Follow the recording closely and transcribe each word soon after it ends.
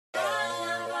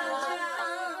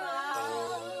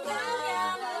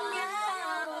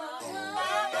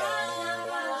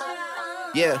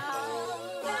Yeah.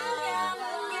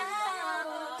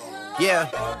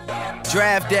 Yeah.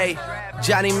 Draft day,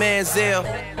 Johnny Manziel.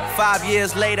 5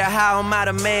 years later, how am I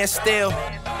the man still?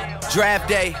 Draft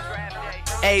day,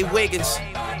 A. Wiggins.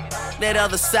 That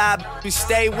other side, we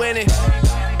stay winning.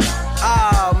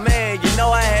 Oh man, you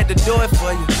know I had to do it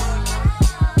for you.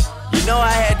 You know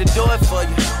I had to do it for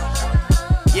you.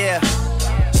 Yeah.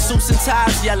 Suits and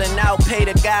ties yelling out, pay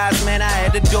the guys, man, I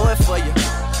had to do it for you.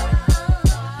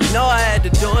 You know I had to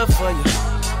do it for you.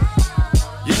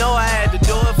 You know I had to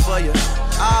do it for you.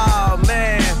 Oh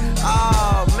man,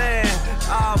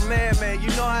 man, you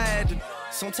know I had to.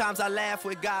 Sometimes I laugh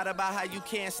with God about how you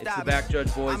can't stop. It's the Back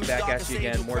Judge Boys back at you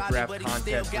again. More draft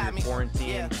content for your quarantine.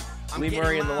 Yeah. Lee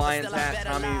Murray in the Lions hat,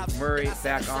 Tommy Murray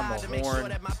back on the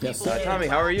horn. Yes. Tommy,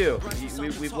 how are you?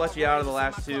 We've let you out of the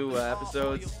last two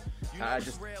episodes.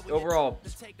 Just overall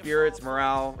spirits,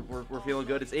 morale, we're feeling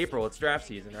good. It's April, it's draft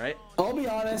season, right? I'll be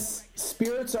honest,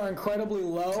 spirits are incredibly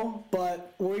low,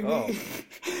 but we got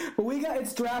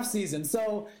it's draft season,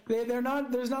 so they're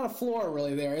not. There's not a floor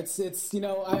really there. It's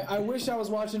I wish I was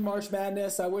watching March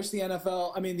Madness. I wish the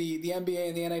NFL, the NBA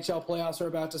and the NHL playoffs are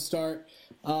about to start.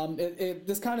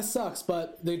 This kind of sucks,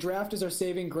 but the draft is our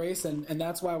saving grace, and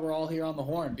that's why we're all here on the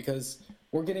horn, because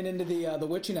we're getting into the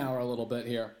witching hour a little bit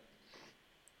here.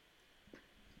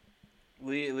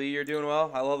 Lee, you're doing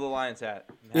well. I love the Lions hat.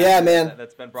 Yeah, man.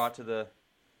 That's been brought to the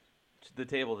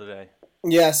table today.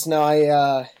 Yes, no,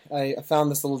 I found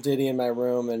this little ditty in my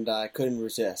room and I couldn't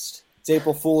resist. It's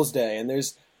April Fool's Day, and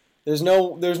there's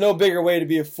no bigger way to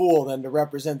be a fool than to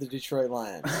represent the Detroit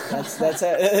Lions. It's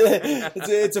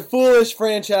a foolish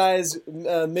franchise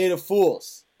made of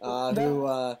fools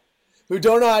who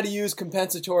don't know how to use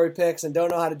compensatory picks and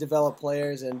don't know how to develop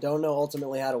players and don't know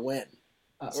ultimately how to win.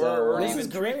 Or this even is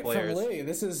great players. from Lee.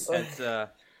 This is yeah,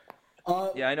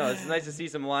 I know. It's nice to see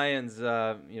some Lions,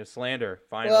 slander.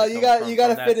 Finally, well, you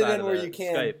got to fit it in where you you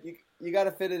can. You got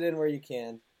to fit it in where you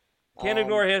can. Can't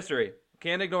ignore history.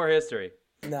 Can't ignore history.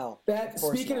 No.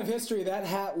 Speaking of history, that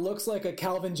hat looks like a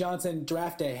Calvin Johnson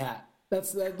draft day hat.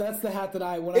 That's the hat that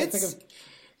I think of.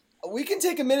 We can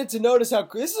take a minute to notice how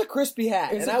this is a crispy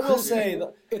hat, and I will say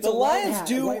the Lions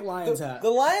do white Lions hat. The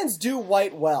Lions do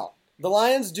white well. The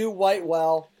Lions do white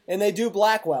well, and they do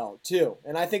black well, too.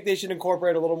 And I think they should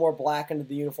incorporate a little more black into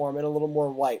the uniform and a little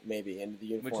more white, maybe, into the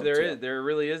uniform, There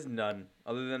really is none.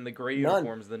 Other than the gray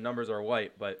uniforms, the numbers are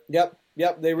white. But Yep.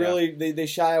 They really they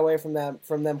shy away from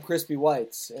them crispy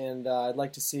whites, and I'd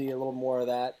like to see a little more of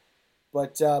that.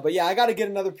 But yeah, I got to get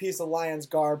another piece of Lions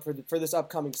garb for this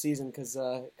upcoming season because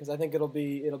I think it'll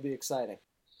be exciting.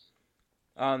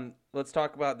 Let's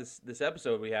talk about this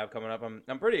episode we have coming up.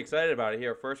 I'm pretty excited about it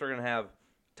here. First, we're gonna have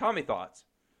Tommy thoughts.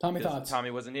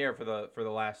 Tommy wasn't here for the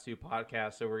last two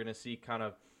podcasts, so we're gonna see kind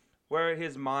of where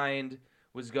his mind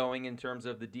was going in terms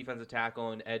of the defensive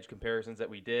tackle and edge comparisons that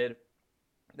we did.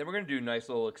 Then we're gonna do a nice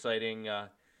little exciting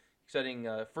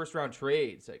first round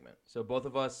trade segment. So both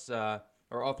of us,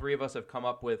 or all three of us, have come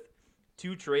up with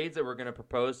two trades that we're gonna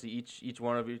propose to each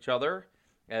one of each other.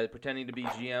 Pretending to be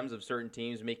GMs of certain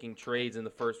teams, making trades in the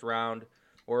first round,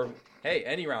 or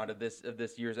any round of this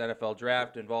year's NFL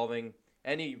draft involving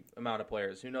any amount of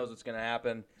players. Who knows what's going to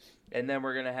happen? And then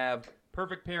we're going to have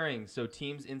perfect pairings, so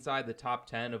teams inside the top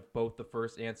 10 of both the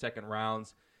first and second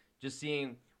rounds, just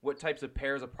seeing what types of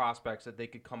pairs of prospects that they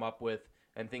could come up with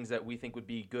and things that we think would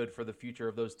be good for the future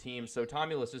of those teams. So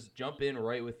Tommy, let's just jump in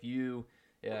right with you.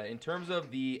 In terms of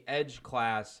the edge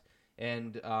class,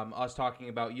 and us talking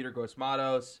about Yetur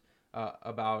Gross-Matos,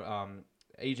 about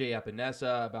AJ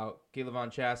Epinesa, about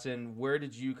K'Lavon Chaisson, where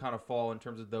did you kind of fall in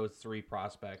terms of those three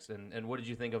prospects, and what did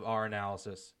you think of our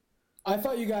analysis? I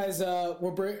thought you guys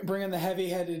were bringing the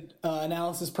heavy-headed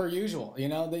analysis per usual.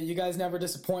 That you guys never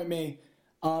disappoint me.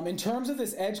 In terms of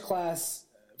this edge class,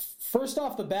 first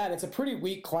off the bat, it's a pretty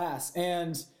weak class,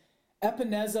 and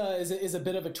Epinesa is a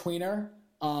bit of a tweener.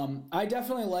 I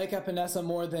definitely like Epinesa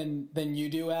more than you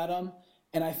do, Adam.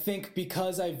 And I think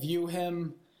because I view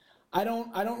him, I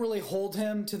don't really hold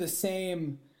him to the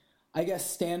same, I guess,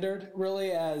 standard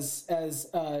really as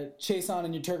Chaisson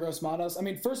and Yetur Gross-Matos.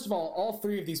 First of all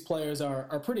three of these players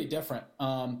are pretty different.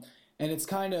 And it's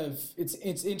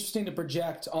it's interesting to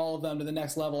project all of them to the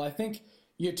next level. I think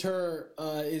Yetur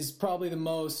is probably the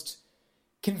most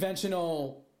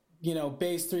conventional,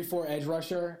 base 3-4 edge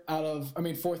rusher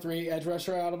 4-3 edge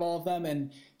rusher out of all of them.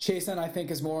 And Chaisson, I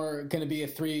think, is more going to be a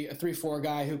 3-4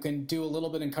 guy who can do a little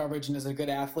bit in coverage and is a good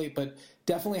athlete, but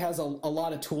definitely has a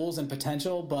lot of tools and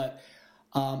potential. But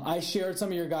I shared some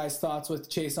of your guys' thoughts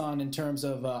with Chaisson in terms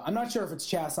of, I'm not sure if it's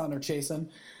Chaisson or Chaisson.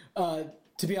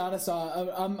 To be honest,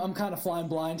 I'm kind of flying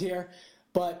blind here.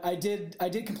 But I did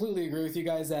completely agree with you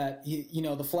guys that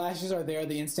the flashes are there,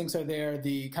 the instincts are there,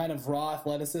 the kind of raw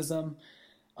athleticism,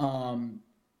 and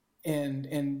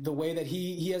the way that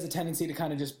he has a tendency to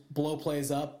kind of just blow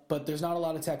plays up. But there's not a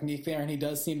lot of technique there, and he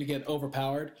does seem to get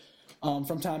overpowered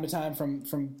from time to time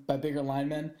by bigger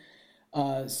linemen.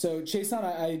 So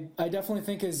Chason, I definitely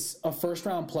think is a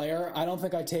first-round player. I don't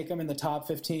think I take him in the top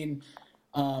 15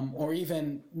 or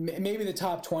even maybe the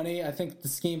top 20. I think the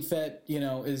scheme fit,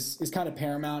 is kind of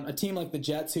paramount. A team like the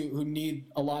Jets who need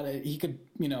he could,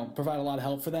 provide a lot of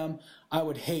help for them. I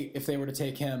would hate if they were to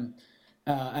take him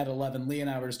at 11. Lee and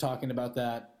I were just talking about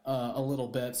that a little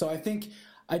bit. So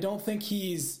I don't think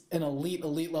he's an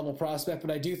elite level prospect,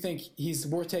 but I do think he's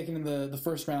worth taking in the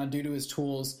first round due to his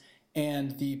tools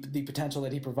and the potential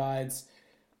that he provides.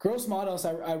 Gross Matos,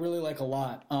 I really like a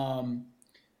lot.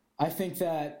 I think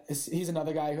that he's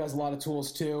another guy who has a lot of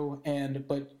tools too,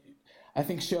 but I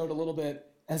think has a little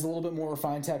bit more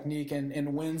refined technique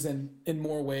and wins in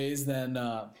more ways than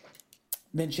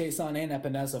Chason and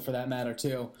Epinesa for that matter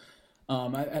too.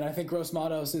 And I think Gross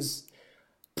Matos is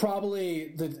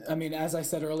probably as I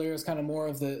said earlier, is kind of more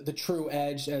of the true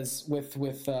edge, as with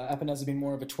Epinesa being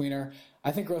more of a tweener.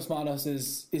 I think Gross Matos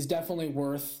is definitely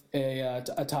worth a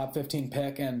top 15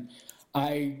 pick, and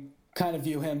I kind of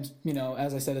view him,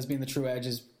 as I said, as being the true edge.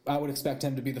 I would expect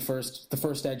him to be the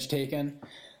first edge taken.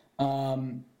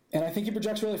 And I think he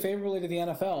projects really favorably to the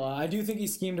NFL. I do think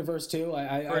he's scheme diverse too.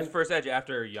 First edge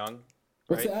after Young,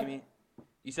 what's right? that?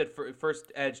 You said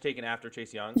first edge taken after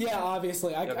Chase Young? Yeah,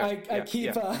 obviously.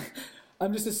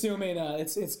 I'm just assuming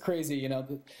it's crazy,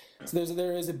 So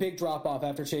there is a big drop off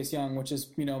after Chase Young, which is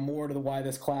more to why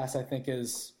this class I think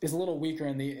is a little weaker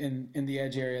in the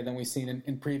edge area than we've seen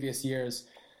in previous years.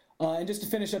 And just to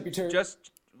finish up your turn,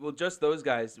 just those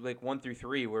guys like 1 through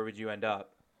 3. Where would you end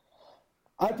up?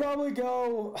 I'd probably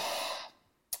go.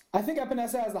 I think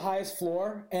Epinesa has the highest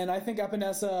floor, and I think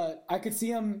Epinesa. I could see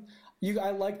him.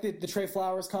 I like the Trey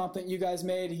Flowers comp that you guys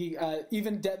made. He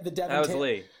even the Devin. That was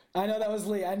Lee. I know that was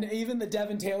Lee, and even the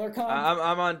Devin Taylor comp.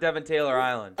 I'm on Devin Taylor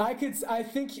Island. I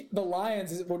think the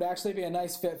Lions would actually be a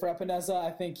nice fit for Epinesa.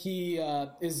 I think he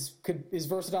is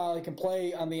versatile. He can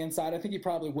play on the inside. I think he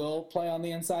probably will play on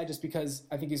the inside just because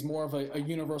I think he's more of a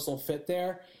universal fit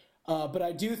there. But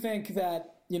I do think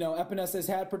that Epinesa has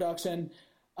had production.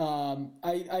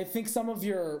 I think some of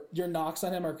your knocks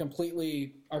on him are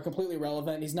completely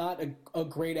relevant. He's not a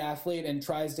great athlete and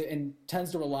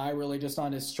tends to rely really just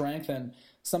on his strength, and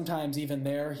sometimes even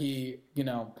there he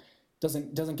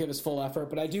doesn't give his full effort.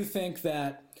 But I do think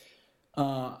that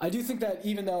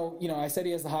even though I said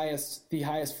he has the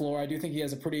highest floor, I do think he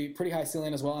has a pretty high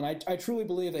ceiling as well, and I truly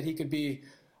believe that he could be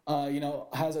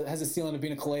has a ceiling of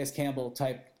being a Calais Campbell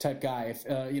type guy.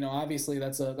 Obviously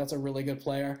that's a really good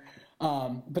player.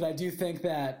 But I do think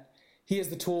that he has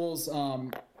the tools.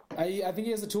 I think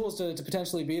he has the tools to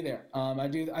potentially be there. I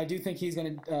do think he's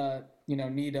going to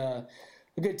need a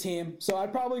good team. So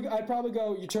I'd probably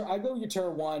go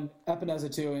Yetur 1,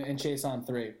 Epinesa 2, and Chason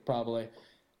 3 probably.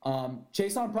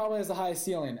 Chason probably has the highest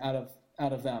ceiling out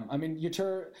of them. I mean,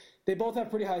 Yetur, they both have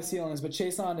pretty high ceilings, but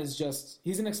Chason is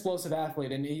he's an explosive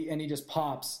athlete, and he just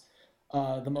pops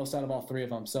the most out of all three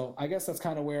of them. So I guess that's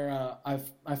kind of where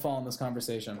I fall in this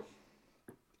conversation.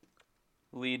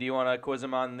 Lee, do you want to quiz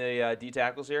him on the D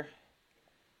tackles here?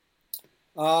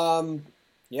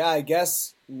 Yeah, I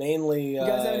guess mainly. You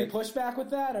guys have any pushback with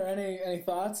that, or any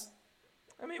thoughts?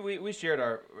 I mean, we shared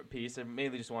our piece. I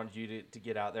mainly just wanted you to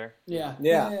get out there. Yeah.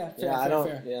 Fair.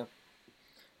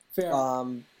 Fair.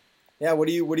 Yeah. What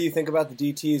do you think about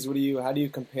the DTs? How do you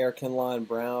compare Kinlaw and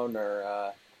Brown,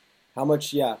 or how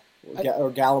much? Yeah,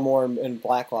 or Gallimore and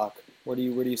Blacklock. Where do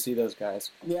you see those guys?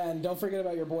 Yeah, and don't forget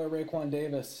about your boy Raekwon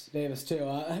Davis too.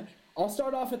 I'll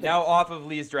start off at now off of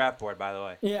Lee's draft board, by the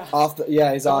way. Yeah.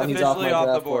 He's off my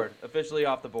draft board. Officially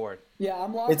off the board. Yeah,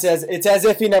 I'm lost. It's as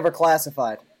if he never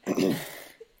classified.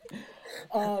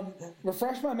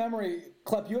 Refresh my memory,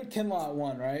 Klepp. You had Kinlaw at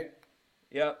 1, right?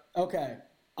 Yep. Okay.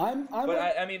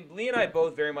 I mean, Lee and I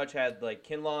both very much had like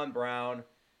Kinlaw and Brown,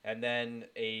 and then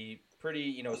a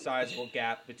pretty sizable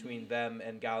gap between them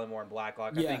and Gallimore and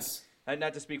Blacklock. I think, and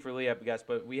not to speak for Lee, I guess,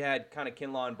 but we had kind of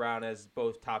Kinlaw and Brown as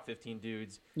both top 15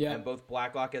 dudes, and both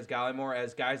Blacklock as Gallimore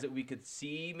as guys that we could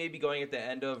see maybe going at the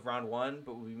end of round 1,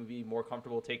 but we would be more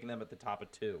comfortable taking them at the top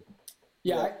of 2.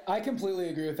 Yeah, I completely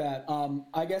agree with that.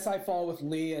 I guess I fall with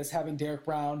Lee as having Derrick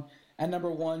Brown at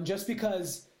number 1, just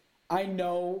because I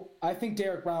think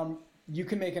Derrick Brown, you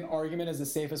can make an argument as the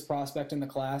safest prospect in the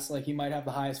class. Like, he might have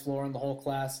the highest floor in the whole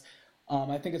class.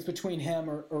 I think it's between him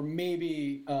or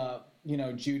maybe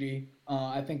Judy.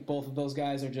 I think both of those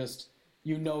guys are just,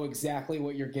 exactly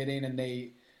what you're getting, and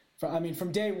they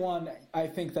From day one, I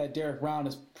think that Derrick Brown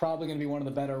is probably going to be one of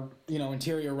the better,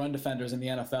 interior run defenders in the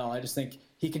NFL. I just think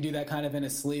he can do that kind of in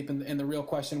his sleep. And the real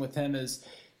question with him is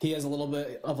he has a little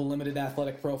bit of a limited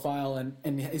athletic profile, and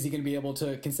is he going to be able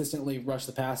to consistently rush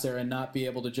the passer and not be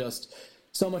able to just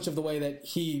so much of the way that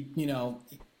he,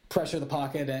 pressure the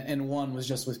pocket and one was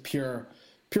just with pure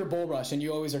bull rush. And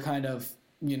you always are kind of,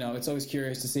 it's always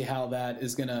curious to see how that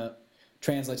is going to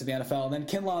translate to the NFL. And then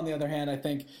Kinlaw, on the other hand, I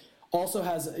think also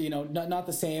has, not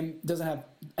the same, doesn't have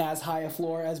as high a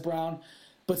floor as Brown,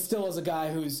 but still is a guy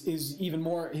who's he's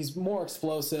more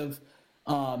explosive,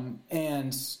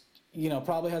 and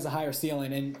probably has a higher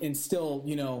ceiling, and still,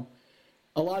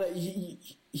 a lot of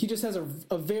he just has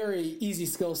a very easy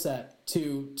skill set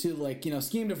to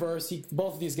scheme diverse.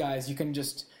 Both of these guys, you can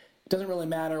just, it doesn't really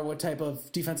matter what type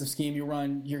of defensive scheme you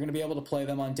run, you're going to be able to play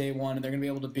them on day one, and they're going to be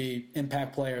able to be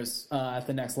impact players at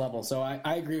the next level. So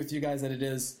I agree with you guys that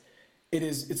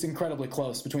it's incredibly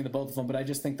close between the both of them, but I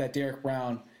just think that Derrick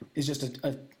Brown is just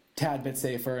a tad bit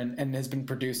safer and has been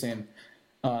producing.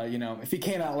 If he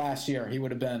came out last year, he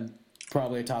would have been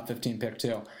probably a top 15 pick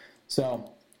too.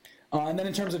 So, and then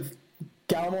in terms of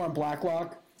Gallimore and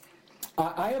Blacklock,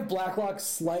 I have Blacklock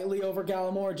slightly over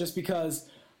Gallimore just because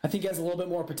I think he has a little bit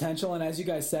more potential. And as you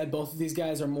guys said, both of these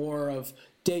guys are more of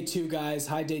day two guys,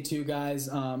 high day two guys,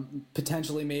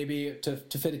 potentially maybe to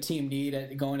fit a team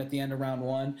need going at the end of round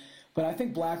one. But I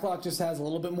think Blacklock just has a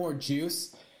little bit more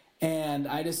juice, and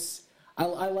I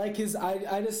like his.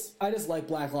 I just like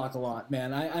Blacklock a lot,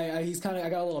 man. I got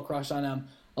a little crush on him.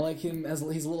 I like him as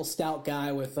he's a little stout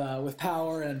guy with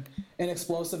power and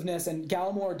explosiveness. And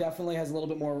Gallimore definitely has a little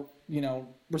bit more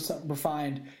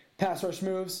refined pass rush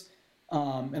moves,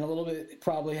 and a little bit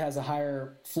probably has a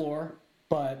higher floor.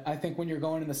 But I think when you're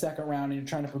going in the second round and you're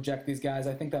trying to project these guys,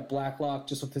 I think that Blacklock,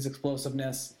 just with his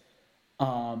explosiveness,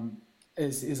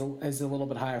 is a little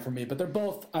bit higher for me. But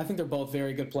I think they're both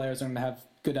very good players and going to have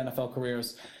good NFL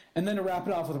careers. And then to wrap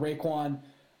it off with Raekwon,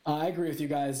 I agree with you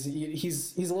guys.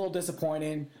 He's a little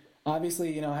disappointing.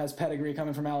 Obviously, has pedigree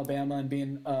coming from Alabama and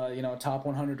being a top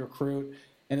 100 recruit,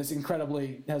 and has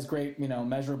great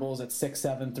measurables at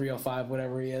 6'7", 305,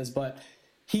 whatever he is. But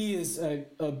he is a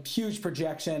huge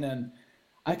projection, and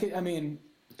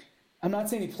I'm not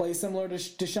saying he plays similar to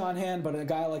Deshaun Hand, but a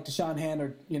guy like Deshaun Hand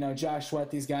or Josh Sweat,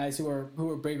 these guys who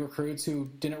are big recruits who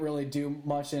didn't really do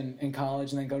much in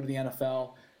college and then go to the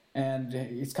NFL, and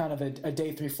it's kind of a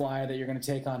day three flyer that you're going to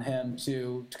take on him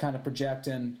to kind of project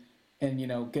and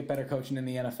get better coaching in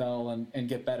the NFL and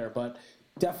get better. But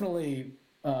definitely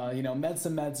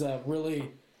Medsa Medza,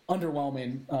 really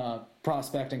underwhelming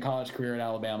prospect and college career at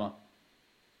Alabama.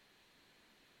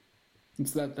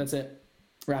 That's it.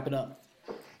 Wrap it up.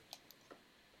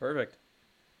 Perfect.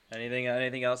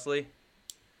 Anything else, Lee?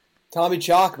 Tommy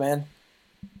Chalk, man.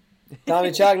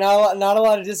 Tommy Chalk. Not a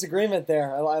lot of disagreement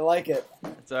there. I like it.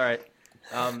 It's all right.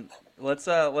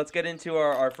 Let's get into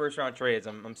our first round trades.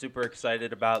 I'm super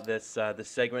excited about this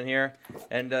segment here.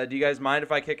 And do you guys mind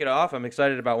if I kick it off? I'm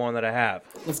excited about one that I have.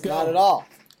 Let's go. Not at all.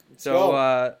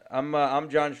 I'm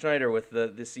John Schneider with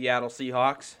the Seattle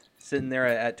Seahawks, sitting there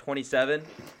at 27.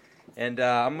 And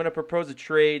I'm going to propose a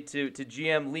trade to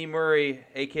GM Lee Murray,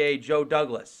 a.k.a. Joe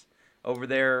Douglas, over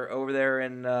there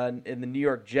in the New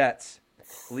York Jets.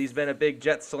 Lee's been a big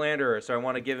Jets slanderer, so I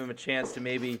want to give him a chance to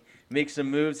maybe make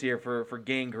some moves here for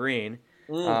Gang Green.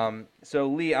 So,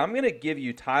 Lee, I'm going to give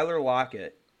you Tyler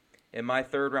Lockett and my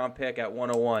third-round pick at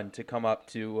 101 to come up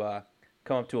to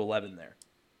 11 there.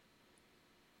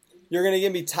 You're going to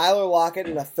give me Tyler Lockett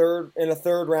in a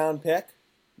third-round pick?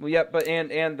 Well, yeah, but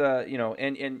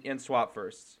and swap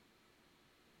firsts.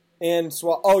 And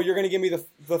swap. Oh, you're going to give me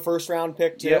the first round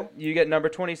pick too? Yep. You get number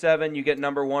 27, you get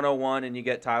number 101, and you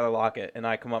get Tyler Lockett, and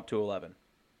I come up to 11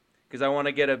 because I want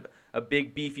to get a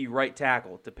big beefy right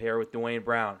tackle to pair with Dwayne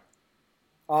Brown.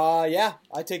 Yeah,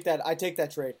 I take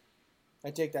that trade.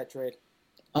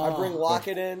 I bring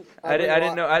Lockett in. I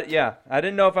didn't know. I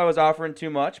didn't know if I was offering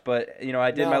too much, but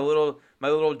I did my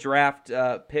little draft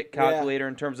pick calculator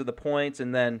in terms of the points,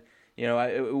 and then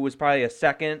it was probably a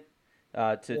second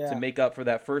to make up for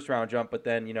that first round jump. But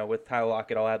then with Tyler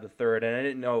Lockett, I'll add the third, and I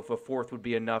didn't know if a fourth would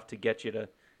be enough to get you to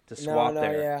swap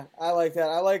there. Yeah, I like that.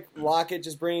 I like Lockett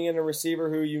just bringing in a receiver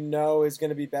who is going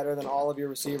to be better than all of your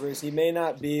receivers. He may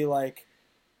not be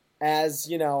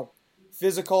as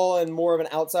physical and more of an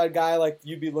outside guy like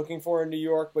you'd be looking for in New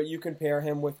York, but you can pair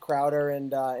him with Crowder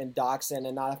and Doxson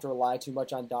and not have to rely too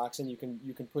much on Doxson.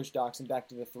 You can push Doxson back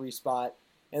to the 3 spot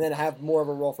and then have more of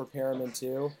a role for Perriman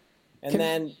too. And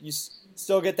then you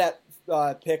still get that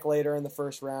pick later in the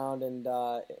first round,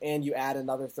 and you add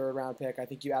another third-round pick. I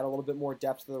think you add a little bit more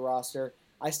depth to the roster.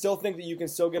 I still think that you can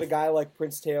still get a guy like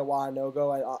Prince Teo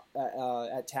Wahanogo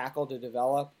at tackle to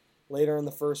develop later in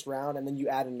the first round, and then you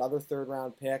add another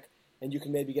third-round pick, and you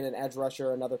can maybe get an edge rusher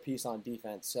or another piece on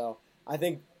defense. So I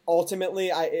think ultimately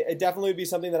it definitely would be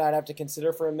something that I'd have to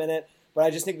consider for a minute, but I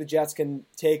just think the Jets can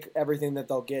take everything that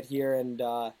they'll get here, and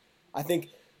I think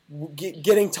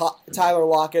getting Tyler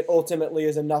Lockett ultimately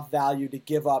is enough value to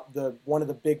give up one of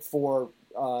the big four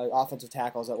offensive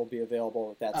tackles that will be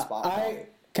available at that spot.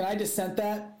 Can I dissent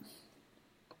that?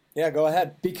 Yeah, go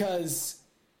ahead. Because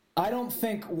I don't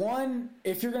think,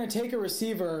 if you're going to take a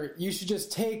receiver, you should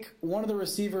just take one of the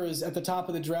receivers at the top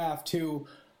of the draft who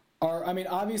are,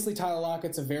 obviously Tyler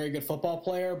Lockett's a very good football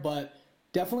player, but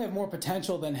definitely have more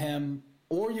potential than him,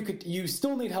 or you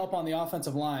still need help on the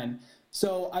offensive line.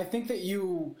 So I think that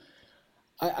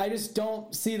I just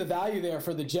don't see the value there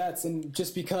for the Jets, and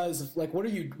just because, what are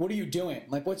you doing?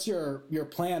 What's your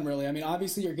plan, really?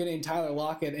 Obviously you're getting Tyler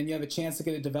Lockett, and you have a chance to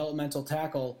get a developmental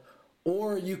tackle,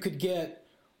 or you could get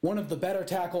one of the better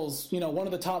tackles, one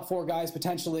of the top four guys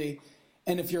potentially,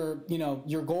 and if your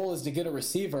goal is to get a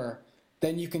receiver,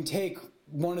 then you can take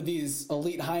one of these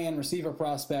elite high-end receiver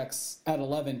prospects at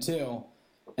 11 too.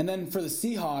 And then for the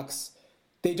Seahawks,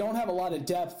 they don't have a lot of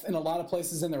depth in a lot of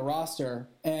places in their roster,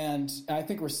 and I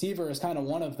think receiver is kind of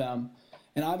one of them.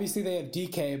 And obviously they have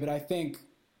DK, but I think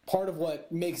part of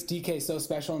what makes DK so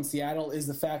special in Seattle is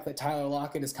the fact that Tyler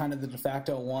Lockett is kind of the de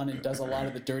facto one and does a lot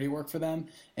of the dirty work for them,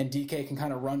 and DK can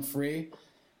kind of run free.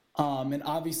 And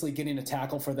obviously getting a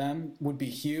tackle for them would be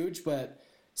huge, but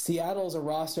Seattle is a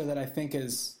roster that I think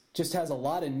just has a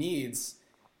lot of needs,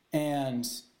 and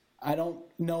I don't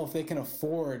know if they can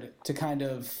afford to kind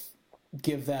of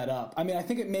give that up. I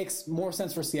think it makes more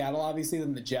sense for Seattle, obviously,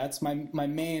 than the Jets. My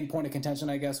main point of contention,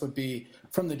 I guess, would be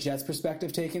from the Jets'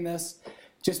 perspective taking this,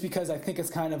 just because I think it's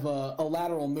kind of a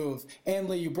lateral move. And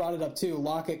Lee, you brought it up too.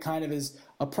 Lockett kind of is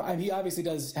he obviously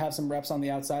does have some reps on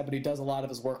the outside, but he does a lot of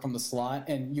his work from the slot.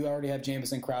 And you already have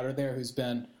Jamison Crowder there, who's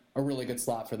been a really good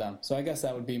slot for them. So I guess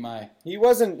that would be my... He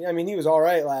wasn't... he was all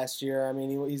right last year.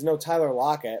 He's no Tyler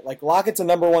Lockett. Lockett's a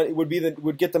number one...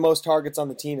 would get the most targets on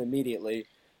the team immediately,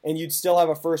 and you'd still have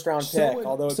a first-round pick,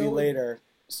 although it'd be later.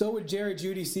 So would Jerry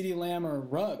Jeudy, CeeDee Lamb, or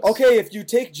Ruggs. Okay, if you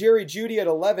take Jerry Jeudy at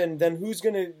 11, then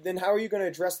how are you going to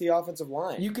address the offensive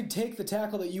line? You could take the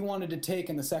tackle that you wanted to take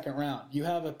in the second round. You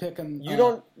have a pick in... You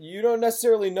don't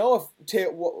necessarily know if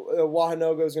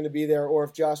Wahanogo is going to be there or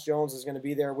if Josh Jones is going to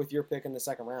be there with your pick in the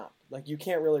second round. You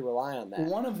can't really rely on that.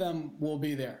 One of them will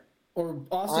be there. Or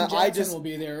Austin Jackson will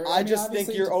be there. I just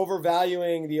think you're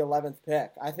overvaluing the 11th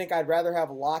pick. I think I'd rather have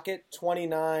Lockett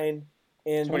 29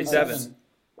 and 27.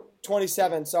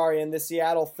 27, sorry, and the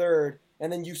Seattle third,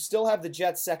 and then you still have the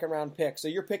Jets second round pick. So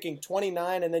you're picking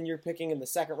 29, and then you're picking in the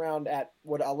second round at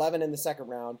 11 in the second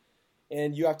round,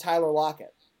 and you have Tyler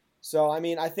Lockett. So I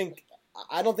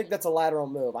don't think that's a lateral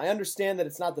move. I understand that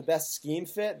it's not the best scheme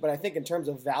fit, but I think in terms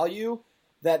of value,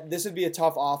 that this would be a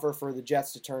tough offer for the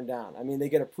Jets to turn down. They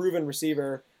get a proven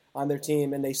receiver on their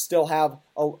team, and they still have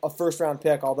a first-round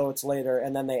pick, although it's later,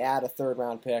 and then they add a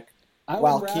third-round pick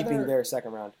while keeping their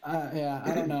second round.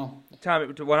 I don't know. Tommy,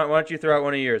 why don't you throw out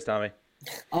one of yours, Tommy?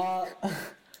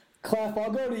 Clef,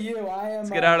 I'll go to you.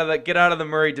 Let's get out of the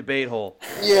Murray debate hole.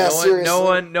 Yeah,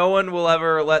 seriously. No one will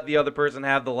ever let the other person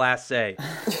have the last say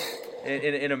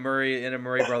in a Murray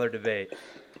brother debate.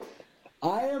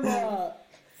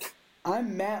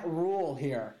 I'm Matt Rule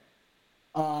here,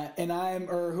 and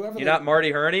whoever. You're not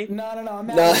Marty Herney? No. I'm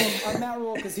Matt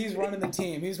Rule because he's running the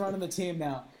team. He's running the team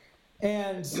now,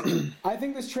 and I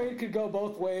think this trade could go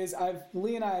both ways.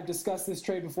 Lee and I have discussed this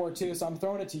trade before too, so I'm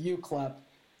throwing it to you, Klep.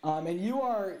 And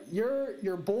you're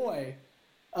your boy,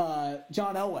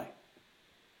 John Elway.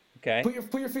 Okay. Put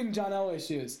your feet in John Elway's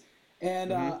shoes,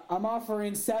 and I'm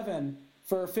offering 7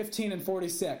 for 15 and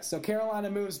 46. So Carolina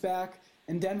moves back,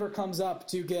 and Denver comes up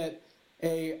to get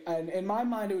in my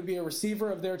mind, it would be a receiver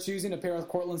of their choosing to pair with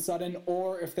Cortland Sutton,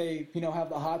 or if they have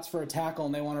the hots for a tackle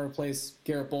and they want to replace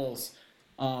Garrett Bowles.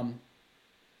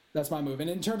 That's my move. And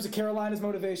in terms of Carolina's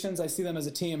motivations, I see them as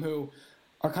a team who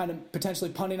are kind of potentially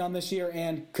punting on this year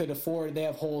and they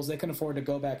have holes. They can afford to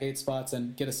go back 8 spots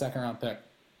and get a second-round pick.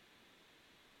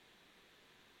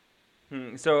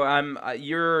 So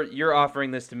you're offering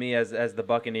this to me as the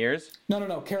Buccaneers?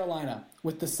 No, Carolina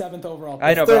with the 7th overall pick.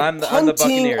 I know, but I'm the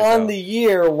Buccaneers. On the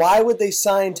year, why would they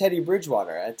sign Teddy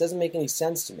Bridgewater? It doesn't make any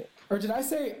sense to me. Or did I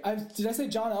say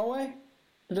John Elway?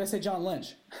 Or did I say John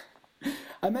Lynch?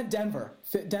 I meant Denver.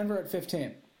 Denver at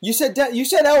 15. You said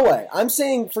Elway. I'm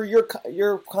saying for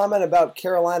your comment about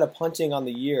Carolina punting on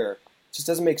the year, it just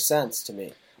doesn't make sense to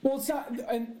me. Well, it's not,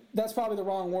 and that's probably the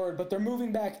wrong word, but they're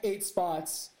moving back 8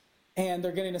 spots, and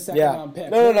they're getting a second-round pick.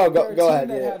 No, They're go ahead.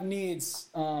 That have needs.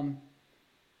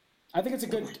 I think it's a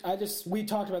good. We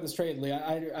talked about this trade,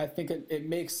 I think it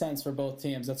makes sense for both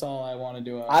teams. That's all I want to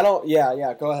do. I don't.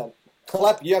 Yeah. Go ahead.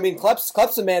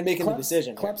 Klepp's the man making the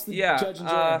decision. Klepp's the judge and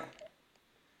jury.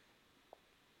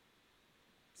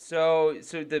 So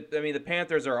the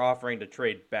Panthers are offering to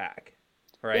trade back,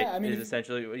 right? Yeah, is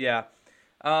essentially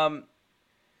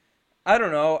I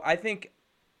don't know. I think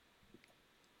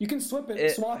you can swap it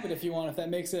if you want, if that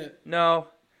makes it. No.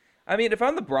 I mean, if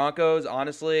I'm the Broncos,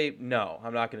 honestly, no,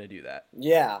 I'm not going to do that.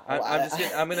 Yeah.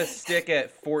 I'm going to stick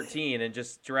at 14 and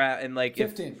just draft and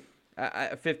 15.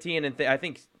 15 and I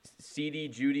think CD,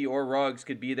 Judy, or Ruggs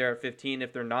could be there at 15.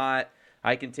 If they're not,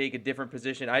 I can take a different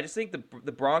position. I just think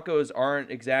the Broncos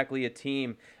aren't exactly a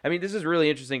team. I mean, this is really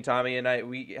interesting, Tommy, and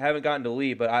we haven't gotten to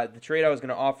Lee, but the trade I was going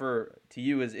to offer to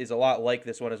you is a lot like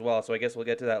this one as well, so I guess we'll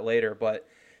get to that later. But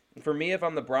for me, if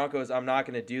I'm the Broncos, I'm not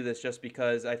going to do this just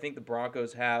because I think the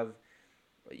Broncos have,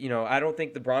 I don't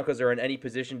think the Broncos are in any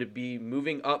position to be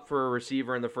moving up for a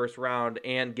receiver in the first round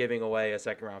and giving away a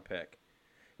second-round pick.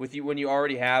 When you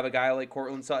already have a guy like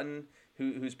Courtland Sutton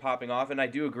who's popping off, and I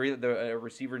do agree that the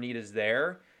receiver need is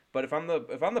there. But if I'm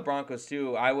the Broncos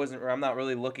too, I'm not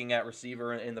really looking at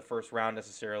receiver in the first round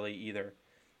necessarily either.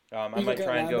 I might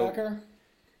try and go.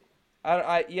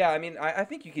 I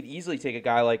think you could easily take a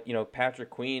guy like Patrick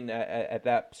Queen at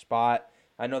that spot.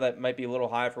 I know that might be a little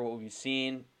high for what we've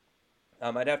seen.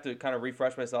 I'd have to kind of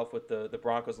refresh myself with the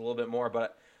Broncos a little bit more,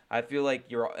 but I feel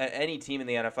like any team in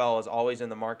the NFL is always in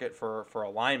the market for a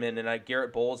lineman, and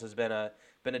Garrett Bowles has been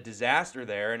a disaster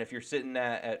there. And if you're sitting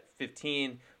at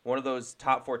 15, one of those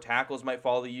top 4 tackles might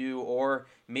fall to you, or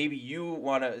maybe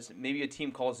a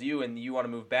team calls you and you want to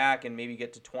move back and maybe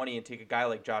get to 20 and take a guy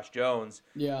like Josh Jones.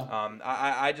 Yeah.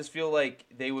 I just feel like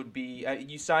they would be.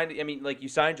 You signed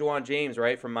Juwan James,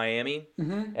 right, from Miami,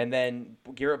 and then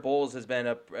Garrett Bowles has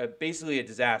been basically a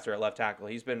disaster at left tackle.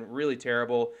 He's been really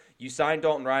terrible. You signed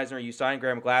Dalton Risner, you signed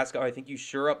Graham Glasgow. I think you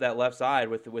shore up that left side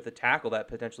with a tackle that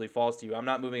potentially falls to you. I'm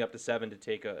not moving up to 7 to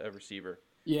take a receiver.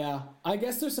 Yeah, I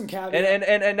guess there's some caveats.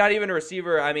 And not even a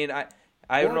receiver. I mean,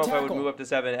 I don't know if I would move up to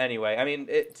 7 anyway. I mean,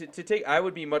 I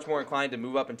would be much more inclined to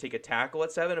move up and take a tackle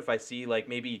at 7 if I see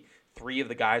maybe 3 of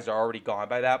the guys are already gone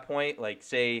by that point. Like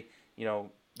say,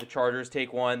 the Chargers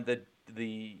take one, and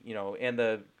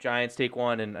the Giants take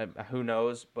one, and who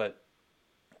knows? But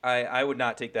I would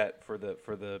not take that for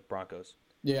the Broncos.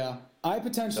 Yeah, I'm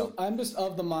just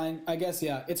of the mind. I guess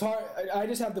it's hard. I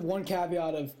just have the one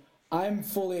caveat of I'm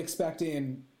fully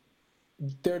expecting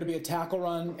there to be a tackle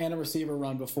run and a receiver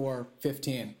run before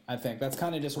 15. I think that's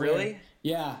kind of just really weird.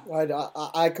 Yeah.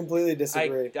 I completely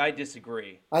disagree. I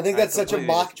disagree. I think that's such a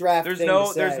mock draft thing to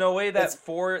say. There's no way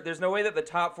that the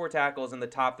top 4 tackles and the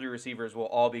top 3 receivers will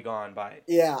all be gone by.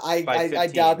 Yeah, I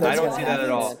doubt that. I don't see that at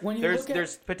all.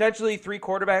 There's potentially 3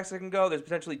 quarterbacks that can go. There's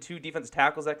potentially 2 defensive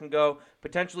tackles that can go.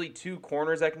 Potentially 2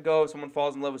 corners that can go if someone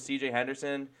falls in love with C.J.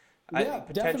 Henderson. Yeah,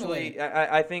 potentially.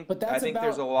 I think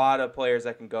there's a lot of players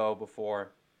that can go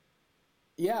before.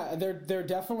 Yeah, there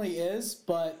definitely is,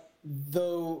 but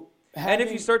though. And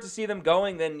if you start to see them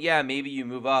going, then maybe you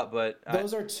move up. But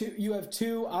those are 2. You have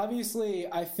 2.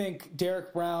 Obviously, I think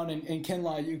Derek Brown and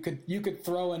Kinlaw. You could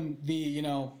throw in the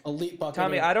elite bucket.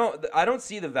 Tommy, I don't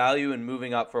see the value in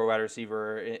moving up for a wide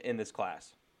receiver in this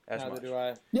class. Neither do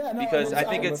I. Yeah, no, because I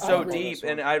think it's so deep,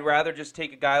 and I'd rather just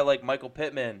take a guy like Michael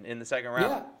Pittman in the second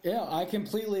round. Yeah, I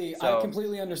completely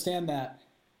understand that.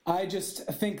 I just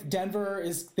think Denver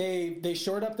is they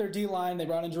shored up their D-line. They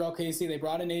brought in Jarrell Casey. They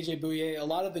brought in A.J. Bouye. A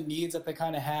lot of the needs that they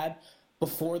kind of had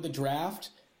before the draft.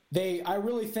 I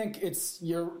really think it's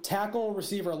your tackle,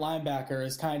 receiver, linebacker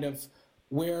is kind of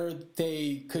where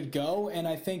they could go. And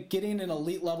I think getting an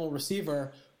elite level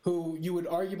receiver who you would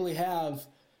arguably have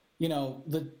 –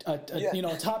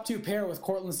 a top 2 pair with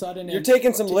Courtland Sutton. You're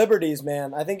taking some liberties,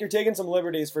 man. I think you're taking some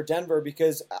liberties for Denver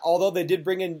because although they did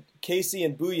bring in Casey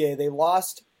and Bouye, they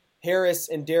lost Harris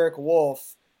and Derek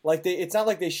Wolfe. It's not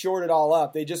like they shored it all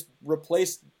up. They just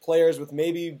replaced players with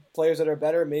maybe players that are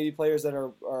better, maybe players that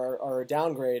are a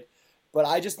downgrade. But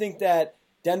I just think that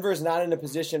Denver is not in a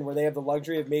position where they have the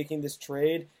luxury of making this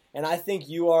trade, and I think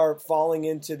you are falling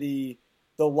into the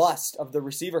lust of the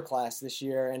receiver class this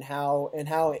year and how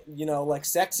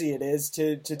sexy it is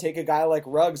to take a guy like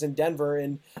Ruggs in Denver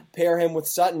and pair him with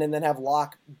Sutton and then have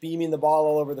Locke beaming the ball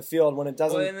all over the field when it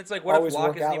doesn't. Well, and it's like, what if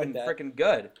Locke isn't even freaking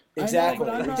good? Exactly.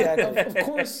 Exactly. Of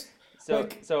course.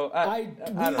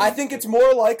 I think it's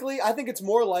more likely. I think it's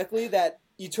more likely that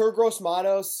Yetur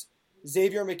Gross-Matos,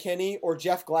 Xavier McKinney, or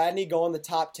Jeff Gladney go in the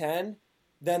top 10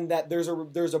 than that there's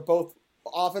a both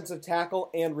offensive tackle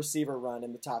and receiver run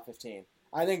in the top 15.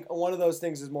 I think one of those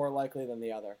things is more likely than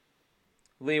the other.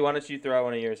 Lee, why don't you throw out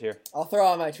one of yours here? I'll throw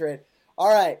out my trade. All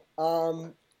right.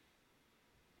 All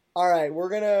right. We're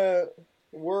gonna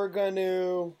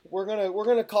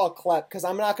call Klep because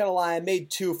I'm not gonna lie. I made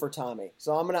 2 for Tommy,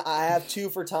 so I have 2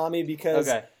 for Tommy because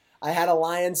I had a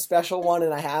Lions special one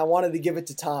and I wanted to give it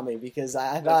to Tommy because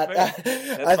I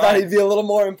thought he'd be a little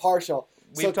more impartial.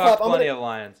 We've talked plenty of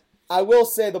Lions. I will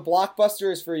say the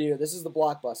blockbuster is for you. This is the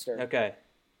blockbuster. Okay.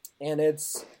 And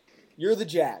you're the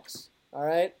Jags. All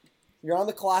right. You're on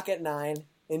the clock at 9,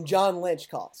 and John Lynch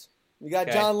calls. You got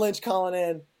John Lynch calling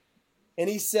in, and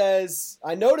he says,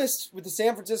 I noticed with the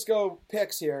San Francisco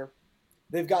picks here,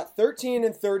 they've got 13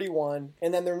 and 31,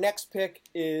 and then their next pick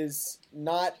is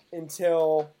not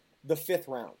until the 5th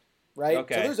round, right?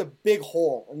 Okay. So there's a big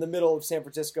hole in the middle of San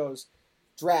Francisco's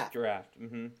draft.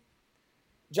 Mm-hmm.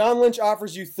 John Lynch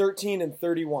offers you 13 and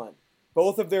 31,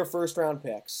 both of their first-round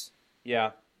picks.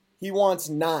 Yeah. He wants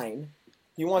 9.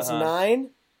 He wants 9.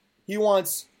 He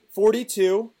wants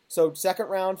 42, so second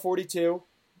round 42.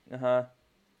 Uh-huh.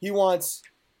 He wants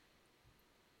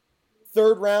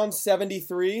third round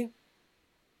 73.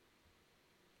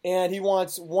 And he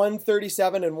wants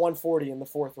 137 and 140 in the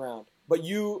 4th round. But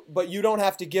you don't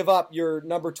have to give up your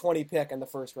number 20 pick in the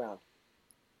 1st round.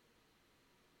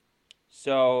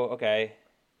 So, okay.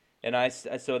 And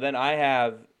so then I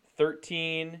have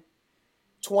 13,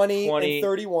 20 and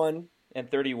 31. And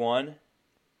 31.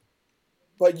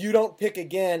 But you don't pick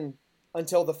again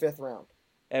until the 5th round.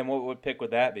 And what pick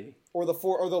would that be? Or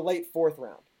the late 4th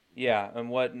round. Yeah, and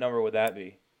what number would that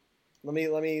be? Let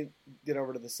me get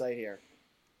over to the site here.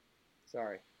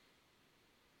 Sorry.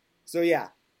 So yeah.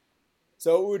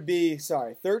 So it would be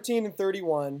 13 and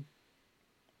 31.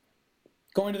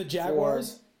 Going to the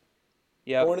Jaguars?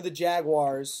 Yeah. Going to the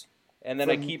Jaguars. And then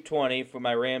I keep 20 for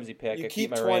my Ramsey pick. You I keep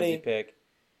my 20. Ramsey pick.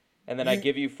 And then I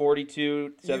give you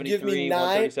 42, 73,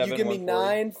 137, You give me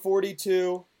 140. 9,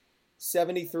 42,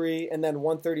 73, and then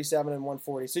 137 and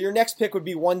 140. So your next pick would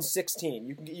be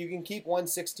 116. You can keep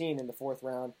 116 in the 4th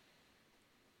round.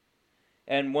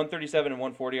 And 137 and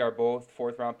 140 are both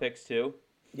 4th round picks too?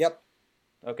 Yep.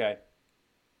 Okay.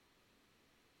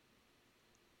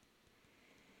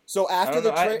 So after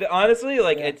the trade, honestly,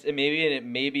 it's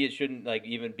maybe it shouldn't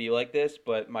even be like this,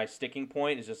 but my sticking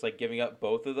point is just giving up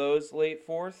both of those late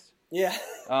 4ths. Yeah.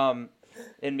 And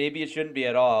maybe it shouldn't be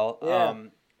at all. Yeah.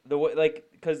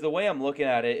 Because the way I'm looking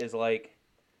at it is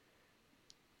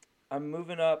I'm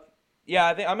moving up. Yeah,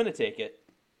 I think I'm gonna take it.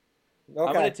 Okay.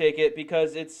 I'm gonna take it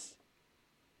because it's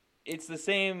the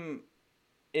same.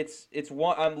 It's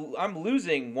one. I'm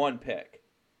losing one pick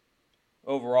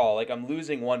overall. I'm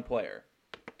losing one player.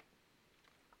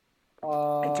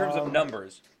 In terms of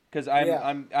numbers, because I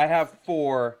have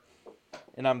 4,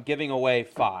 and I'm giving away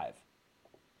 5.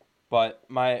 But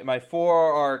my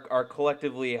 4 are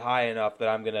collectively high enough that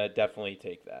I'm gonna definitely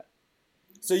take that.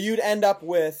 So you'd end up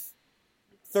with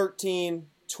 13,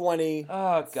 20.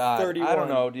 Oh God, 31. I don't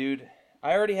know, dude.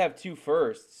 I already have 2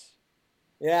 firsts.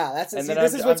 Yeah,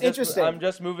 this is what's interesting. I'm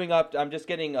just moving up. I'm just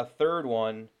getting a 3rd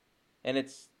one, and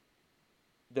it's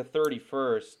the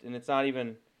 31st, and it's not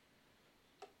even.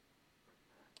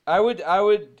 I would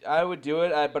do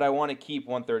it, but I want to keep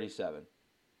 137.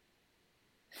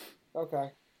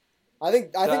 Okay. I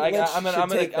think Lynch I'm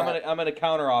gonna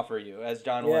counteroffer you as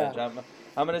John Lynch.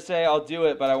 I'm gonna say I'll do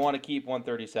it, but I want to keep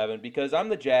 137 because I'm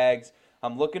the Jags.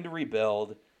 I'm looking to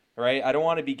rebuild. Right? I don't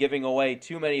want to be giving away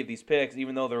too many of these picks,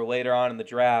 even though they're later on in the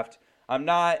draft.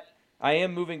 I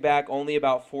am moving back only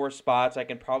about 4 spots. I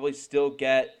can probably still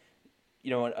get,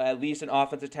 at least an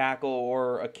offensive tackle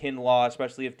or a Kinlaw,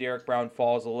 especially if Derek Brown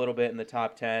falls a little bit in the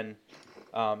top 10.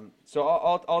 So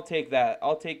I'll take that.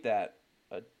 I'll take that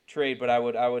trade, but I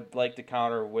would like to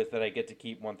counter with that I get to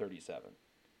keep 137.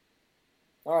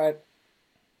 All right.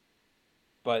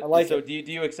 But do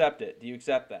you accept it? Do you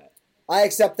accept that? I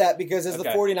accept that because as the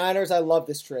 49ers, I love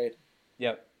this trade.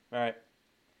 Yep. All right.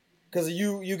 Because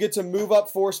you get to move up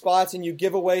 4 spots and you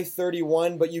give away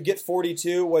 31, but you get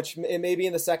 42, which it may be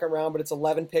in the 2nd round, but it's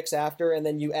 11 picks after, and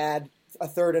then you add a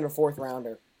 3rd and a 4th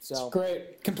rounder. So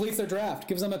great. Completes their draft.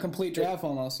 Gives them a complete draft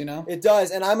almost, It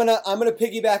does, and I'm gonna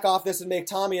piggyback off this and make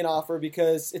Tommy an offer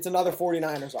because it's another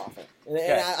 49ers offer, and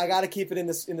I got to keep it in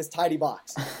this tidy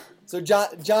box. So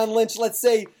John Lynch, let's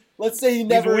say he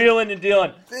never. He's wheeling and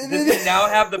dealing. Does he now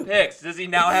have the picks? Does he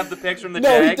now have the picks from the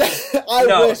Jags?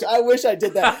 I wish I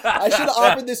did that. I should have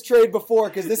offered this trade before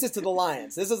because this is to the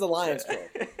Lions. This is the Lions trade.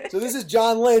 So this is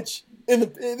John Lynch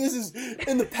this is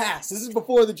in the past. This is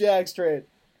before the Jags trade.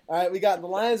 All right, we got the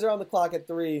Lions are on the clock at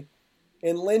 3,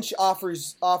 and Lynch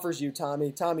offers you,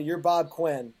 Tommy. Tommy, you're Bob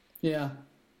Quinn. Yeah.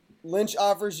 Lynch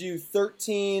offers you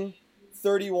 13,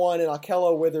 31, and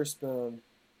Ahkello Witherspoon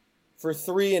for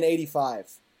 3 and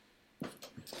 85.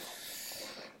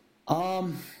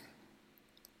 I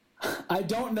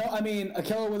don't know. I mean,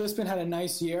 Ahkello Witherspoon had a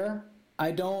nice year.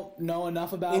 I don't know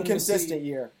enough about him. Inconsistent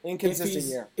year.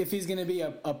 If he's going to be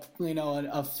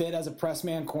a fit as a press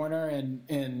man corner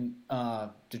in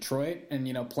Detroit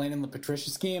and playing in the Patricia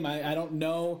scheme. I don't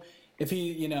know if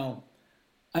he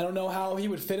I don't know how he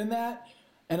would fit in that.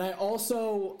 And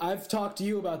I've talked to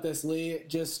you about this, Lee.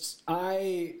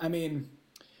 I mean,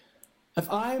 if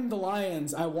I'm the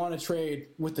Lions, I want to trade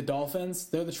with the Dolphins.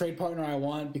 They're the trade partner I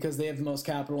want because they have the most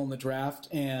capital in the draft.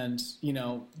 And,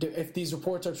 if these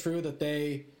reports are true that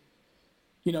they,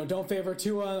 don't favor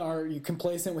Tua, or you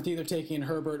complacent with either taking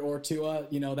Herbert or Tua,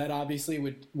 that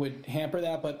obviously would hamper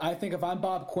that. But I think if I'm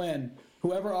Bob Quinn,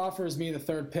 whoever offers me the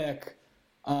third pick,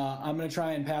 I'm going to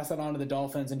try and pass that on to the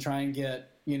Dolphins and try and get,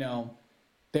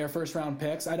 their first-round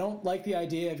picks. I don't like the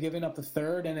idea of giving up the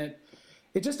third, and it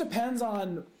just depends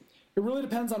on – it really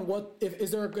depends on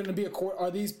is there going to be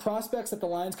are these prospects that the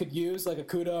Lions could use, like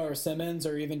Okudah or Simmons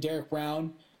or even Derek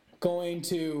Brown, going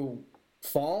to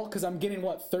fall? Because I'm getting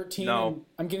 13? No.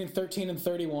 I'm getting 13 and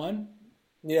 31.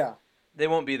 Yeah. They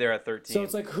won't be there at 13. So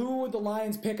it's like, who would the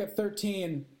Lions pick at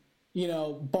 13,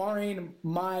 barring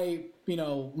my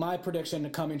prediction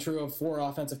coming true of 4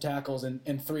 offensive tackles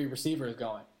and 3 receivers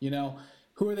going,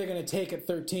 Who are they going to take at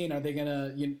 13? Are they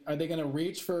going to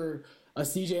reach for a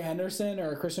C.J. Henderson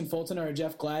or a Christian Fulton or a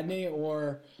Jeff Gladney?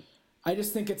 Or I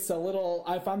just think it's a little –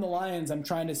 if I'm the Lions, I'm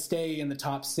trying to stay in the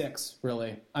top 6,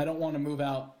 really. I don't want to move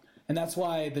out. And that's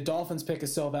why the Dolphins pick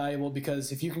is so valuable,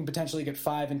 because if you can potentially get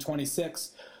 5 and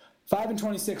 26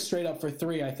 straight up for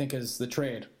 3, I think is the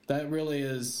trade. That really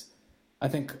is, I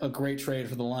think, a great trade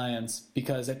for the Lions,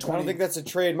 because at 20 – I don't think that's a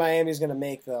trade Miami's going to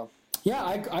make, though. Yeah,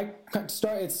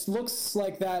 it looks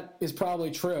like that is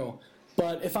probably true.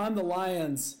 But if I'm the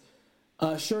Lions –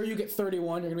 sure, you get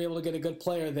 31. You're going to be able to get a good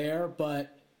player there,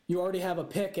 but you already have a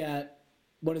pick at,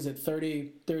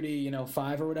 30,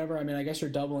 5 or whatever. I mean, I guess you're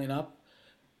doubling up.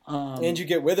 And you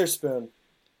get Witherspoon.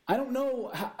 I don't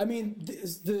know. I mean,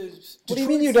 what do you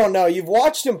mean you don't know? You've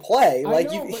watched him play.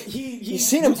 You've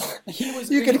seen him.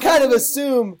 You can kind of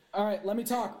assume. All right, let me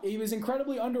talk. He was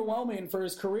incredibly underwhelming for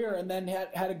his career, and then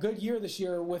had a good year this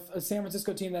year with a San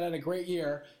Francisco team that had a great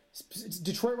year.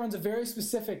 Detroit runs a very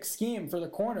specific scheme for the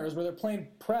corners where they're playing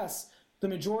press the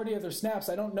majority of their snaps.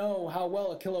 I don't know how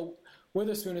well Ahkello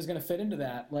Witherspoon is going to fit into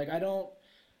that.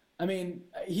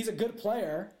 He's a good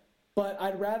player, but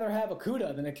I'd rather have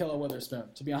Okudah than Ahkello Witherspoon,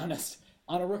 to be honest,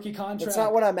 on a rookie contract. That's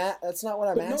not what I'm asking.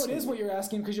 No, it is what you're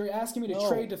asking, because you're asking me to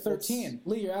trade to 13.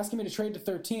 Lee, you're asking me to trade to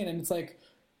 13, and it's like,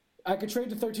 I could trade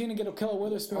to 13 and get Ahkello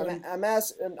Witherspoon.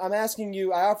 I'm asking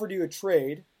you, I offered you a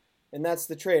trade. And that's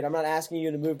the trade. I'm not asking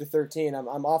you to move to 13.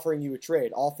 I'm offering you a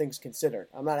trade, all things considered.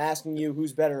 I'm not asking you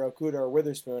who's better, Okudah or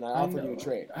Witherspoon. I offered you a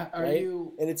trade. Right?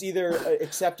 And it's either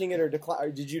accepting it or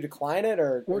decline. Did you decline it,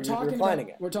 or are you declining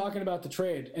it? We're talking about the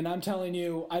trade, and I'm telling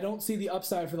you, I don't see the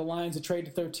upside for the Lions to trade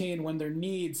to 13 when their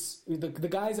needs, the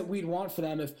guys that we'd want for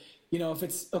them, if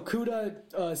it's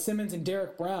Okudah, Simmons, and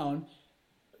Derek Brown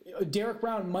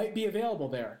might be available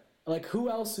there. Like,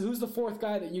 who's the fourth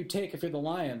guy that you take if you're the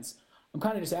Lions? I'm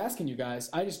kind of just asking you guys.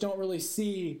 I just don't really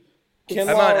see. I'm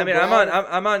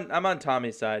on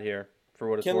Tommy's side here for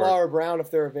what it's worth. Kinlaw or Brown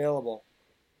if they're available.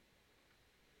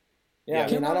 Yeah,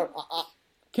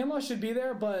 Kinlaw should be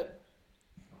there, but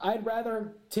I'd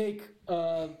rather take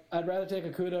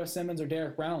Okudah, Simmons, or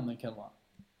Derek Brown than Kinlaw.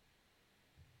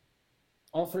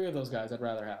 All 3 of those guys I'd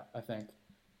rather have, I think.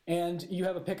 And you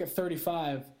have a pick at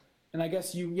 35, and I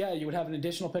guess you would have an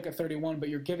additional pick at 31, but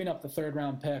you're giving up the 3rd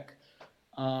round pick.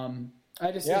 I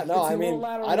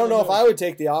don't know if I would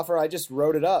take the offer. I just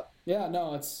wrote it up. Yeah,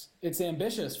 no, it's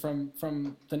ambitious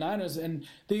from the Niners, and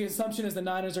the assumption is the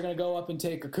Niners are going to go up and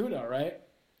take Okudah, right?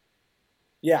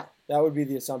 Yeah, that would be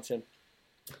the assumption.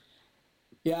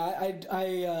 Yeah,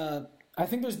 I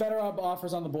think there's better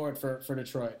offers on the board for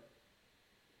Detroit.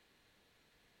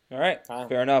 All right,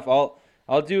 fair enough.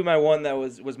 I'll do my one that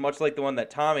was much like the one that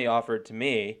Tommy offered to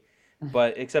me,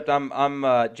 but except I'm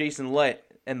Jason Litt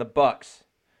and the Bucks.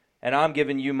 And I'm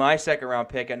giving you my 2nd round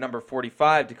pick at number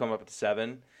 45 to come up to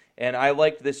 7. And I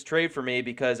liked this trade for me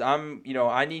because I'm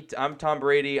Tom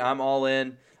Brady. I'm all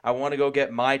in. I want to go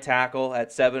get my tackle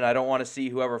at 7. I don't want to see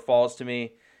whoever falls to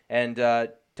me. And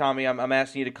Tommy, I'm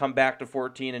asking you to come back to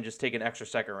 14 and just take an extra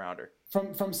 2nd rounder.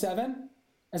 From 7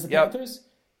 as the Panthers?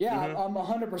 Yeah, I'm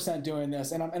 100% doing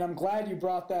this, and I'm glad you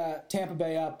brought that Tampa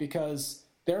Bay up, because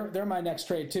they're my next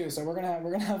trade too. So we're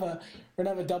gonna have a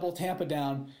double Tampa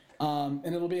down. and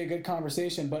it'll be a good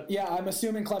conversation. But yeah, I'm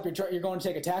assuming, Klepp, you're going to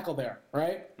take a tackle there,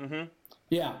 right? Mm-hmm.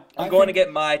 Yeah. I'm going to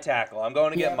get my tackle. I'm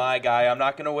going to get my guy. I'm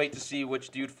not going to wait to see which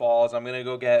dude falls. I'm going to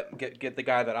go get the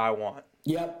guy that I want.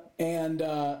 Yep. And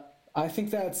I think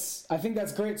that's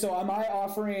great. So am I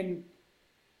offering?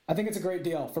 I think it's a great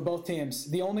deal for both teams.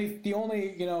 The only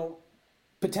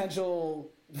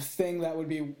potential thing that would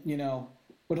be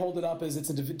would hold it up is it's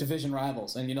a division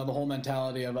rivals, and the whole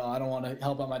mentality of I don't want to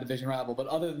help out my division rival. But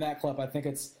other than that, Klepp, I think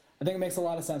it makes a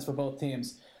lot of sense for both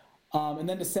teams. And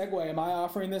then to segue, am I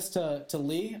offering this to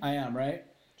Lee? I am, right?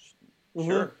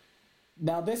 Sure. Mm-hmm.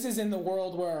 Now this is in the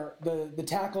world where the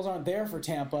tackles aren't there for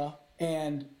Tampa,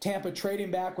 and Tampa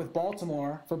trading back with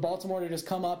Baltimore for Baltimore to just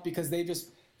come up because they've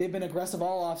been aggressive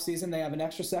all offseason. They have an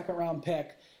extra second-round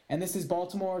pick. And this is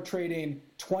Baltimore trading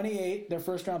 28, their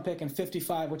first-round pick, and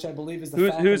 55, which I believe is the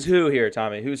Falcons. Who's who here,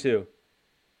 Tommy? Who's who?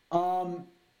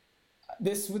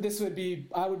 This would be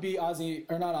Ozzie,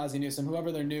 or not Ozzie Newsome,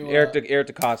 whoever their new Eric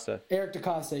DeCosta. Eric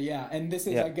DeCosta, yeah. And this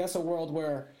is, I guess, a world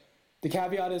where the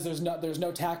caveat is there's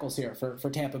no tackles here for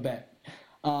Tampa Bay.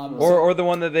 Or the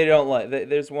one that they don't like.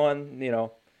 There's one,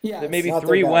 that maybe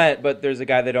 3 went, but there's a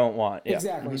guy they don't want. Yeah.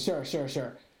 Exactly.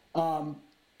 Sure.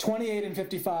 28 and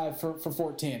 55 for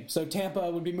 14. So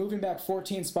Tampa would be moving back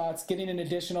 14 spots, getting an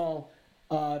additional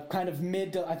kind of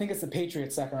mid to, I think it's the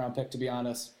Patriots' second-round pick, to be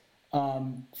honest,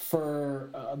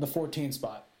 for the 14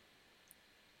 spot.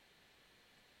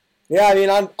 Yeah, I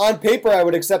mean, on paper I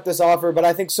would accept this offer, but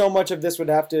I think so much of this would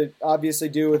have to obviously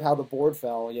do with how the board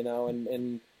fell,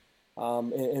 and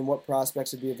what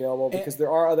prospects would be available, because there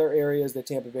are other areas that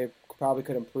Tampa Bay probably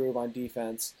could improve on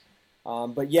defense.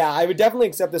 But yeah, I would definitely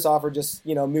accept this offer. Just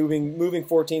moving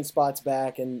 14 spots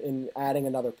back and adding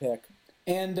another pick.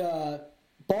 And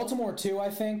Baltimore too,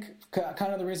 I think,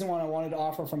 kind of the reason why I wanted to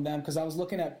offer from them, because I was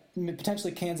looking at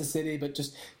potentially Kansas City, but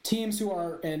just teams who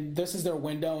are, and this is their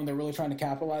window, and they're really trying to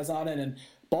capitalize on it. And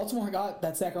Baltimore got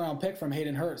that second round pick from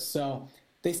Hayden Hurst, so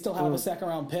they still have a second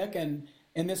round pick, and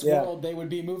in this world, they would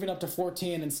be moving up to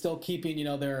 14 and still keeping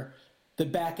the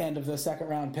back end of the second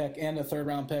round pick and the third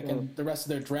round pick and the rest of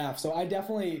their draft. So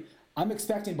I'm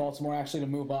expecting Baltimore actually to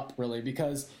move up, really,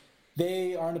 because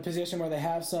they are in a position where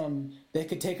they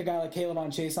could take a guy like K'Lavon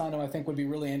Chaisson, who I think would be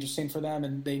really interesting for them,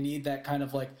 and they need that kind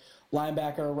of like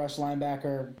linebacker, rush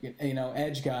linebacker,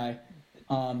 edge guy.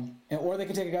 Or they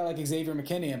could take a guy like Xavier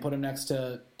McKinney and put him next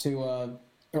to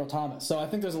Earl Thomas. So I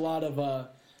think there's a lot of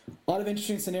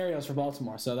interesting scenarios for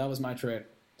Baltimore. So that was my trade.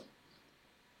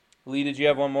 Lee, did you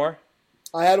have one more?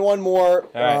 I had one more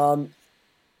right.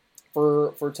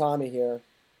 for Tommy here,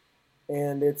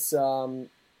 and it's you're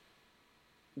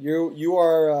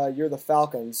the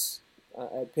Falcons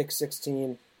at pick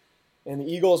 16, and the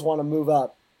Eagles want to move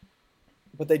up,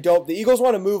 but they don't. The Eagles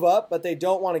want to move up, but they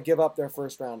don't want to give up their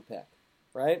first round pick,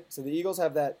 right? So the Eagles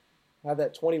have that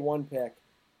 21 pick,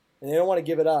 and they don't want to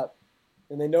give it up,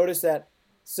 and they notice that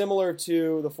similar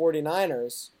to the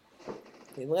 49ers.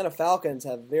 The Atlanta Falcons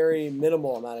have very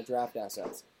minimal amount of draft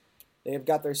assets. They've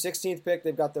got their 16th pick,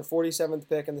 they've got their 47th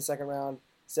pick in the second round,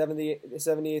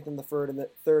 78th in the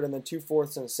third, and then 2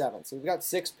 fourths and a 7th. So we've got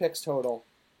 6 picks total.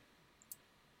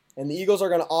 And the Eagles are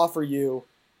going to offer you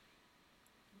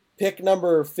pick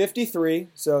number 53,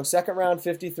 so second round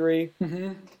 53,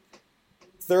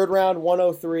 third round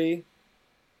 103,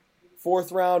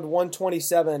 fourth round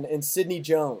 127, and Sidney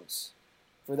Jones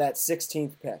for that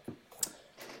 16th pick.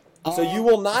 So you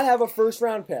will not have a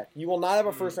first-round pick.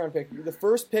 The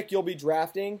first pick you'll be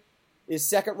drafting is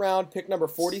second round pick number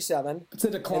 47. It's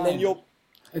a decline. And then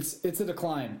it's a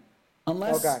decline.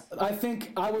 Unless I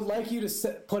think I would like you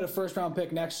to put a first-round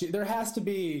pick next year. There has to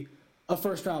be a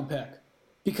first-round pick,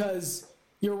 because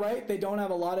you're right. They don't have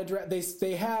a lot of draft.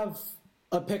 They have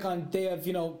a pick on. They have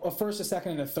a first, a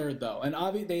second, and a third though. And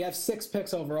obviously they have 6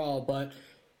 picks overall. But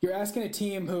you're asking a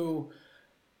team who.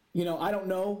 I don't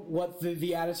know what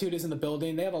the attitude is in the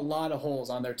building. They have a lot of holes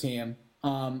on their team.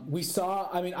 I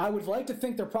would like to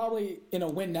think they're probably in a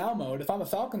win-now mode. If I'm a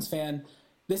Falcons fan,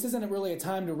 this isn't really a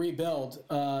time to rebuild.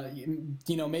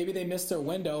 Maybe they missed their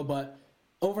window, but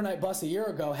overnight bus a year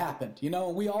ago happened.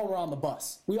 We all were on the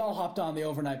bus. We all hopped on the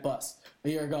overnight bus a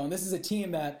year ago. And this is a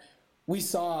team that we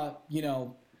saw,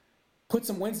 put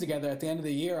some wins together at the end of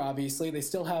the year, obviously. They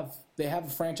have a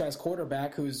franchise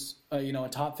quarterback who's a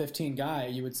top 15 guy,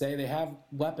 you would say. They have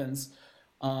weapons.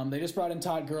 They just brought in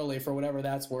Todd Gurley for whatever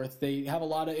that's worth. They have a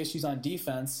lot of issues on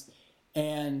defense,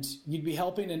 and you'd be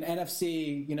helping an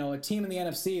NFC, a team in the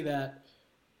NFC that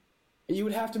you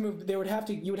would have to move. You would have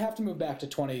to move back to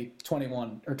 20,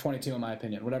 21 or 22, in my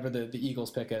opinion, whatever the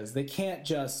Eagles pick is. They can't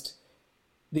just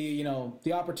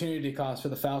the opportunity cost for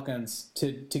the Falcons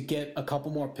to get a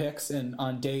couple more picks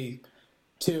on day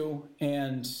 2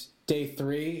 and day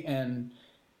 3 and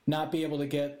not be able to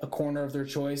get a corner of their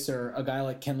choice or a guy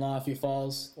like Kinlaw if he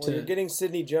falls. Well, you're getting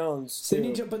Sidney Jones,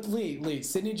 too. But Lee,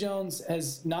 Sidney Jones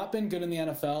has not been good in the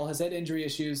NFL, has had injury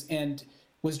issues, and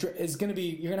you're going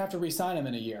to have to re-sign him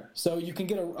in a year. So you can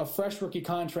get a fresh rookie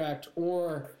contract,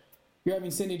 or you're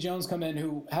having Sidney Jones come in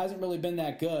who hasn't really been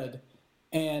that good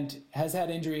and has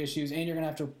had injury issues, and you're going to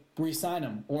have to re-sign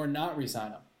him or not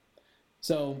re-sign him.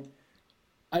 So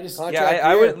I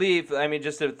would leave. I mean,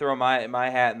 just to throw my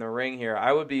hat in the ring here,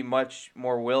 I would be much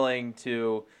more willing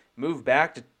to move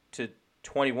back to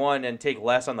 21 and take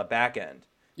less on the back end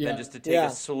than just to take a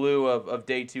slew of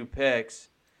day 2 picks.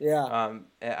 Yeah.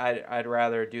 I'd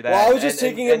rather do that. Well, I was just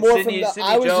taking it more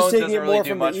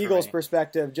from the Eagles'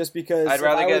 perspective, just because I'd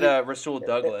rather get Rasul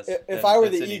Douglas. If I were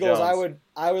the Eagles,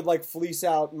 I would like fleece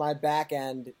out my back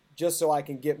end just so I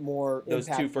can get more those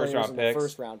impact 2 first-round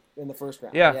picks in the first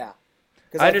round. Yeah.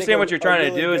 I understand what you're trying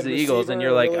to do as the Eagles, and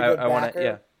you're like, I want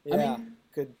to,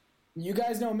 You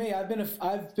guys know me.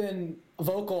 I've been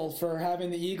vocal for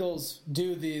having the Eagles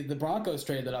do the Broncos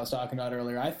trade that I was talking about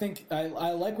earlier. I think I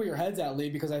like where your head's at, Lee,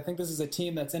 because I think this is a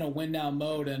team that's in a win-now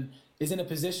mode and is in a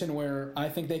position where I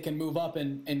think they can move up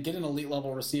and get an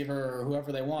elite-level receiver or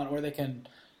whoever they want, or they can,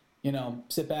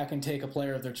 sit back and take a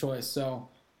player of their choice. So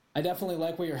I definitely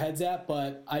like where your head's at,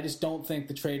 but I just don't think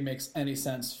the trade makes any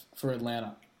sense for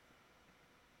Atlanta.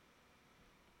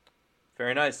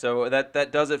 Very nice. So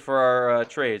that does it for our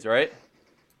trades, right?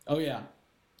 Oh yeah.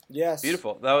 Yes.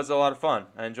 Beautiful. That was a lot of fun.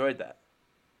 I enjoyed that.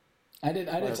 I did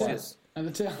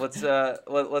too.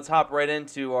 Let's hop right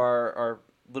into our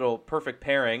little perfect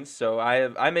pairings. So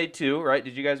I made 2, right?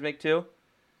 Did you guys make 2?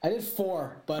 I did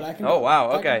 4, but I can. Oh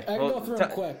wow. Okay. I can go through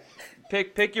them quick.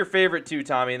 Pick your favorite 2,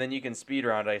 Tommy, and then you can speed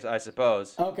round. I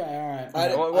suppose. Okay. All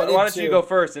right. Why don't you go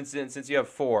first since you have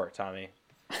 4, Tommy?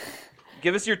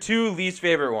 Give us your 2 least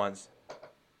favorite ones.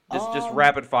 Just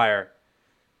rapid fire.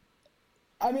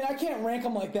 I mean, I can't rank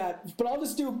them like that, but I'll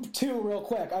just do 2 real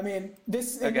quick. I mean,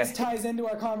 this ties into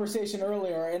our conversation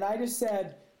earlier, and I just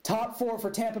said top 4 for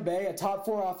Tampa Bay, a top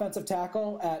 4 offensive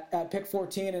tackle at pick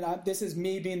 14, and this is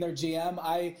me being their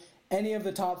GM. Any of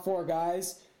the top 4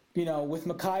 guys, with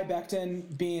Mekhi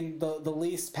Becton being the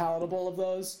least palatable of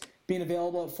those, being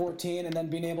available at 14, and then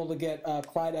being able to get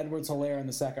Clyde Edwards-Helaire in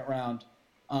the second round.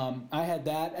 I had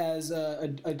that as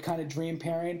a kind of dream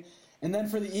pairing. And then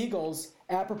for the Eagles,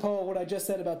 apropos of what I just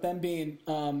said about them being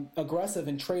aggressive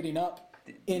and trading up.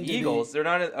 The Eagles? They're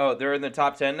not. They're in the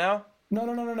top 10 now?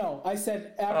 No. I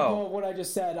said apropos of what I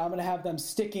just said, I'm going to have them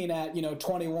sticking at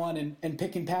 21 and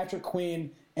picking Patrick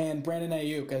Queen and Brandon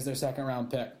Ayuk as their second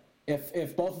round pick.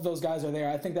 If both of those guys are there,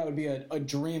 I think that would be a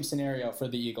dream scenario for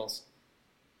the Eagles.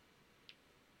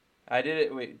 I did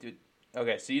it. Wait, dude.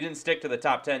 Okay, so you didn't stick to the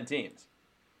top 10 teams.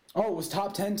 Oh, it was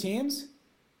top 10 teams?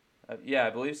 Yeah, I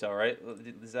believe so, right?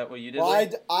 Is that what you did? Well,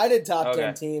 I did top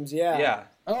 10 teams, yeah. Yeah.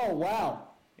 Oh, wow.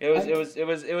 It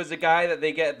was a guy that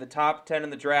they get the top 10 in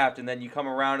the draft, and then you come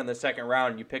around in the second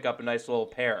round and you pick up a nice little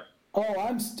pair. Oh,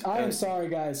 I'm sorry,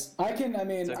 guys. I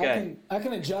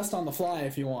can adjust on the fly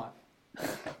if you want.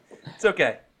 It's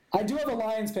okay. I do have a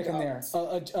Lions pick in there,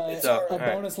 a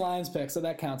bonus Lions pick, so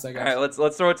that counts, I guess. All right,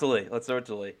 let's throw it to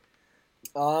Lee.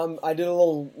 I did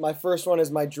my first one is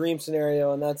my dream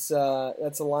scenario, and that's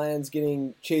the Lions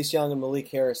getting Chase Young and Malik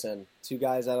Harrison, 2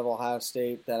 guys out of Ohio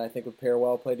State that I think would pair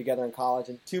well, play together in college,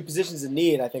 and 2 positions in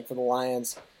need, I think, for the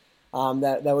Lions.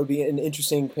 That would be an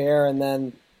interesting pair. And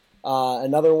then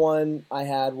another one I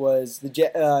had was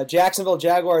the Jacksonville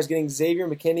Jaguars getting Xavier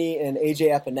McKinney and AJ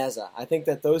Epineza. I think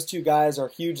that those 2 guys are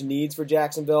huge needs for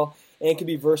Jacksonville and can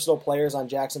be versatile players on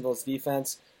Jacksonville's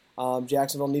defense.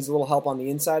 Jacksonville needs a little help on the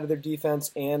inside of their defense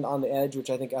and on the edge,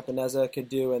 which I think Epineza could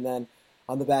do. And then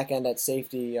on the back end at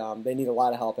safety, they need a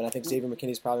lot of help. And I think Xavier McKinney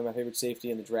is probably my favorite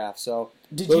safety in the draft. So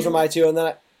those are my 2. And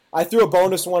then I threw a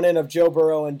bonus one in of Joe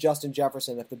Burrow and Justin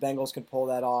Jefferson. If the Bengals could pull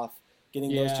that off,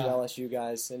 getting those 2 LSU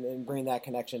guys and bringing that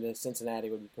connection to Cincinnati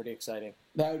would be pretty exciting.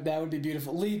 That would be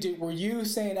beautiful. Lee, were you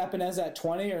saying Epineza at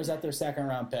 20, or is that their second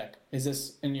round pick? Is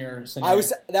this in your scenario?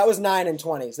 That was 9 and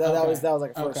 20. So that was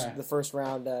like the first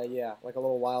round. Like a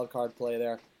little wild card play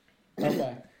there.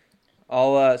 Okay.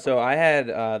 So I had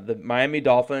the Miami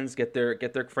Dolphins get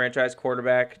their franchise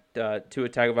quarterback Tua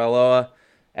Tagovailoa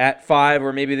at 5,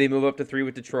 or maybe they move up to 3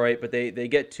 with Detroit, but they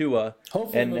get Tua.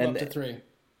 Hopefully move up to 3.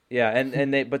 Yeah,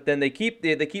 and they keep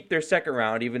their second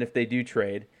round even if they do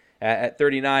trade at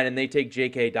 39, and they take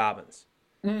J.K. Dobbins.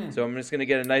 So I'm just going to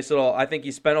get a nice little. I think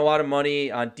you spent a lot of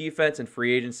money on defense and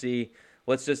free agency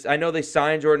I know they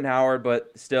signed Jordan Howard,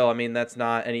 but still, I mean, that's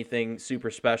not anything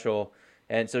super special.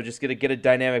 And so just get a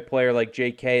dynamic player like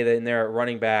J.K. in there at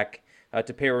running back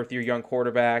to pair with your young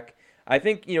quarterback. I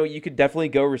think, you could definitely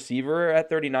go receiver at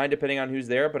 39 depending on who's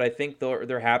there, but I think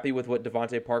they're happy with what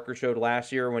Devontae Parker showed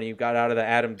last year when he got out of the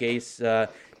Adam Gase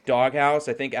doghouse.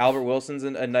 I think Albert Wilson's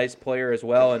a nice player as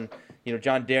well, and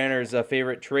John Danner's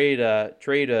favorite trade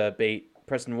bait,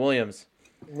 Preston Williams.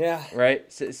 Yeah.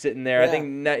 Right, sitting there. Yeah. I think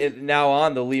now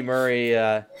on the Lee Murray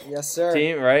yes, sir.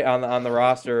 team, right on the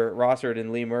rostered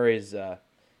in Lee Murray's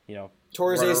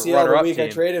tore his ACL the week team. I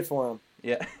traded for him.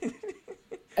 Yeah.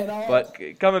 But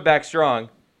coming back strong.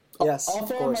 Yes, I'll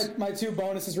throw my two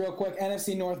bonuses real quick.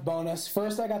 NFC North bonus.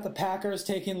 First, I got the Packers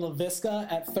taking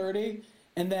Laviska at 30,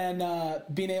 and then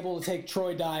being able to take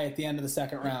Troy Dye at the end of the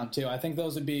second round too. I think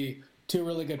those would be two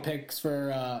really good picks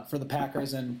for the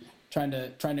Packers and trying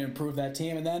to improve that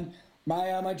team. And then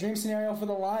my dream scenario for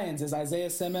the Lions is Isaiah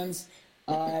Simmons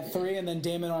at 3, and then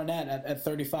Damon Arnett at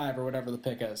 35 or whatever the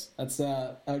pick is.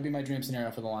 That would be my dream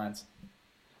scenario for the Lions.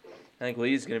 I think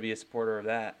Lee's going to be a supporter of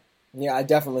that. Yeah, I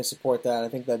definitely support that. I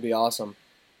think that'd be awesome.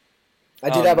 I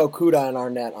did have Okudah and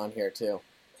Arnett on here too.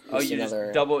 You just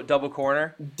double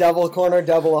corner? Double corner,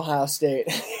 double Ohio State.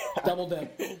 Double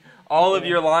dip. All of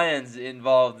your Lions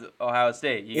involved Ohio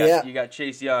State. You got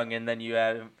Chase Young, and then you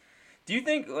had him. Do you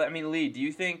think? I mean, Lee, do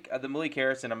you think the Malik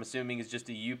Harrison? I'm assuming is just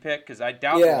a U pick because I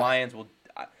doubt the Lions will.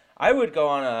 I would go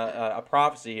on a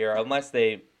prophecy here unless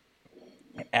they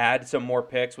add some more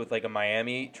picks with like a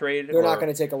Miami trade. They're not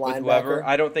going to take a linebacker.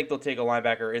 I don't think they'll take a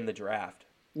linebacker in the draft.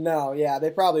 No, yeah,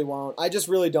 they probably won't. I just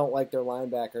really don't like their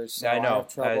linebackers. So I know.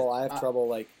 I have trouble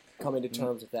like coming to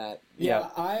terms with that. Yeah,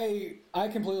 I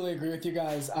completely agree with you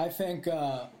guys. I think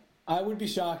I would be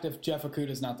shocked if Jeff Okudah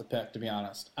is not the pick. To be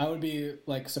honest, I would be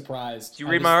like surprised. Did you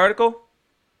read my article?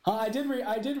 I did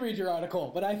read your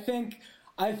article, but I think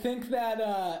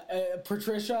that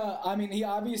Patricia. I mean, he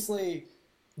obviously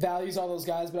values all those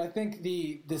guys, but I think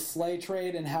the Slay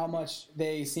trade and how much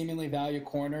they seemingly value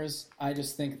corners. I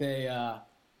just think they. I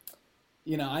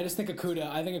just think Okudah.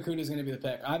 I think Okudah is going to be the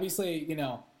pick. Obviously, it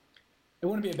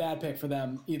wouldn't be a bad pick for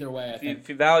them either way. If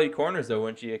you value corners, though,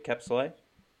 wouldn't you have kept Slay?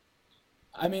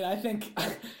 I mean, I think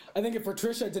if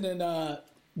Patricia didn't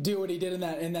do what he did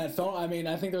in that film, I mean,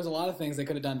 I think there's a lot of things they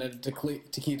could have done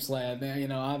to keep Slay.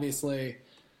 Obviously,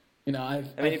 I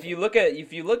mean, if you look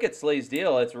at Slay's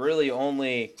deal, it's really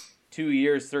only 2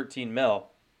 years, $13 million,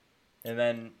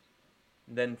 and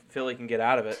then Philly can get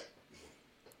out of it.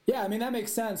 Yeah, I mean that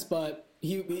makes sense, but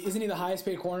isn't he the highest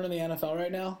paid corner in the NFL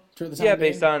right now? But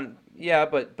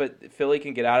Philly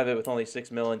can get out of it with only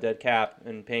 $6 million dead cap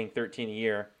and paying $13 a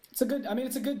year. It's a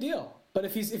good deal. But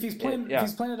if he's playing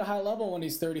at a high level when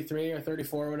he's 33 or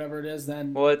 34 or whatever it is,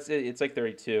 then it's like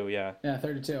 32, yeah. Yeah,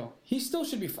 32. He still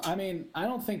should be. I mean, I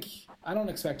don't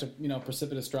expect a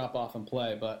precipitous drop off in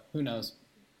play, but who knows?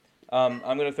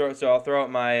 I'll throw out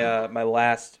my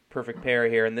last perfect pair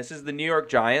here, and this is the New York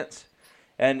Giants.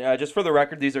 And just for the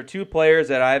record, these are two players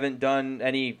that I haven't done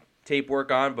any tape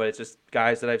work on, but it's just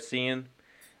guys that I've seen.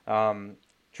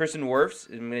 Tristan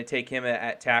Wirfs, I'm going to take him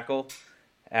at tackle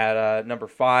at number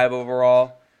 5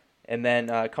 overall. And then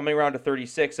coming around to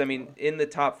 36, I mean, in the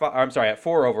top 5, at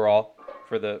 4 overall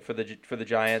for the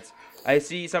Giants. I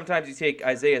see sometimes you take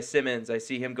Isaiah Simmons. I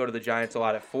see him go to the Giants a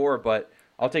lot at 4, but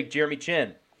I'll take Jeremy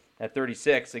Chin at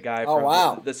 36, a guy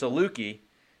from the Saluki,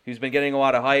 who's been getting a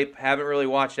lot of hype. Haven't really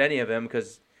watched any of him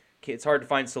because it's hard to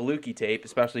find Saluki tape,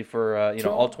 especially for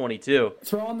all 22.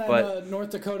 Throw on that North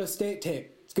Dakota State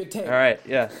tape. It's good tape. All right,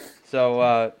 yeah.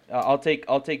 So I'll take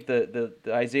the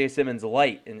Isaiah Simmons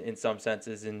light in some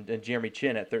senses and Jeremy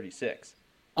Chin at 36.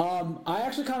 I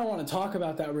actually kind of want to talk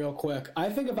about that real quick. I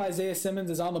think if Isaiah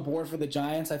Simmons is on the board for the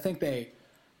Giants, I think they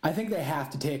have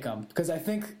to take him because I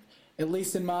think, at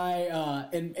least in my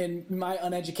in my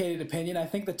uneducated opinion, I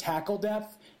think the tackle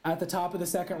depth at the top of the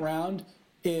second round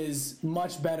is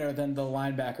much better than the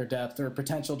linebacker depth or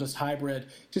potential just hybrid.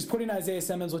 Just putting Isaiah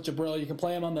Simmons with Jabril, you can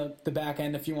play him on the back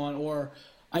end if you want, or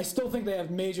I still think they have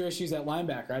major issues at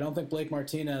linebacker. I don't think Blake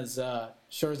Martinez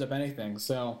shores up anything.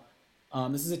 So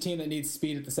this is a team that needs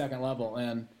speed at the second level,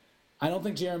 and I don't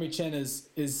think Jeremy Chin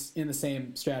is in the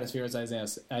same stratosphere as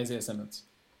Isaiah Simmons.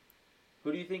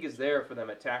 Who do you think is there for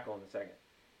them at tackle in the second?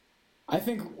 I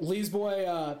think Lee's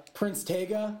boy Prince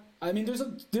Tega. I mean,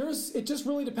 it just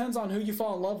really depends on who you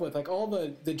fall in love with. Like all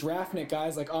the draftnik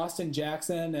guys like Austin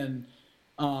Jackson and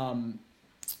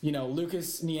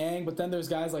Lucas Niang, but then there's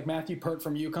guys like Matthew Pert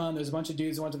from UConn. There's a bunch of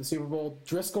dudes who went to the Super Bowl.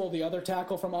 Driscoll, the other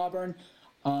tackle from Auburn.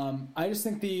 I just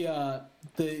think I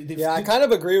kind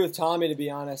of agree with Tommy, to be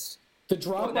honest. The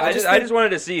drop. I just wanted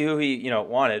to see who he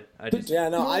wanted. I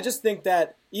just think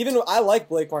that I like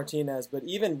Blake Martinez, but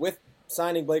even with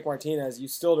signing Blake Martinez, you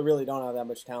still really don't have that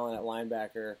much talent at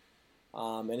linebacker.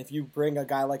 And if you bring a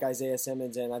guy like Isaiah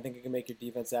Simmons in, I think it can make your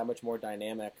defense that much more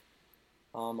dynamic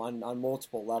on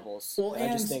multiple levels. Well, I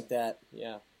just think that,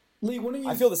 Lee,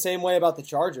 I feel the same way about the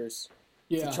Chargers.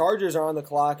 Yeah. If the Chargers are on the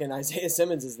clock and Isaiah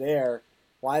Simmons is there,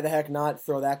 why the heck not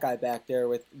throw that guy back there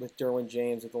with Derwin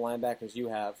James with the linebackers you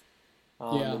have,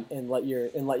 and let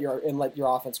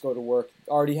your offense go to work.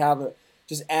 Already have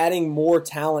just adding more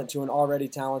talent to an already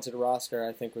talented roster,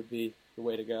 I think would be the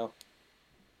way to go.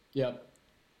 Yep.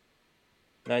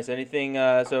 Nice. Anything?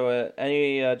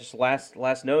 Any just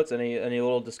last notes? Any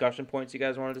little discussion points you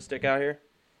guys wanted to stick out here?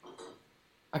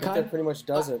 I think that pretty much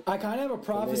does it. I kind of have a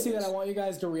prophecy that I want you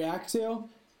guys to react to,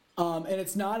 and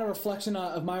it's not a reflection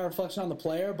of my reflection on the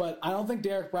player, but I don't think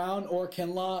Derek Brown or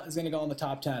Kinlaw is going to go in the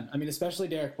top 10. I mean, especially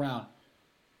Derek Brown.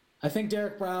 I think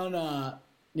Derek Brown.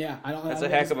 That's a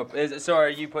heck of a. So, are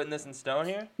you putting this in stone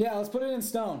here? Yeah, let's put it in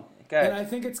stone. Okay. And I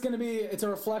think it's a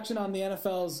reflection on the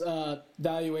NFL's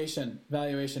valuation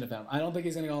of him. I don't think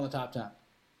he's going to go in the top 10.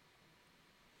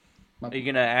 Are you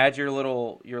going to add your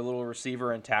little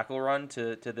receiver and tackle run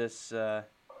to this? I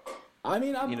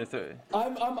mean,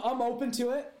 I'm open to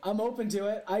it.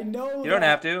 I know you don't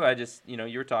have to. I just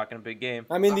you were talking a big game.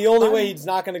 I mean, the only way he's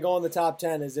not going to go in the top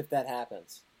 10 is if that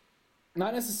happens.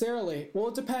 Not necessarily. Well,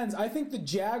 it depends. I think the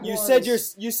Jaguars.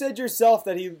 You said yourself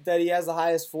that he has the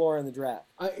highest floor in the draft.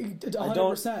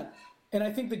 100%. And I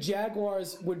think the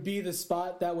Jaguars would be the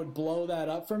spot that would blow that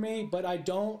up for me. But I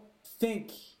don't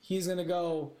think he's going to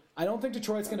go. I don't think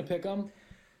Detroit's going to pick him.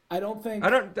 Tommy,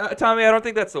 I don't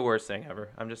think that's the worst thing ever.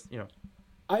 I'm just,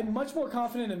 I'm much more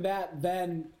confident in that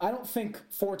than I don't think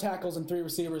 4 tackles and 3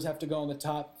 receivers have to go in the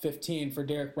top 15 for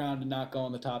Derek Brown to not go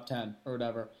in the top 10 or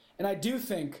whatever. And I do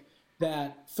think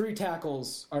that 3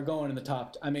 tackles are going in the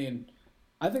top. I mean,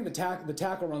 I think the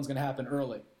tackle run's going to happen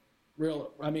early.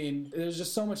 There's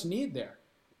just so much need there,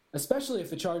 especially if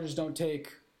the Chargers don't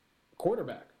take a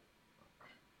quarterback.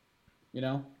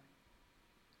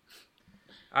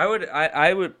 I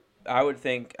would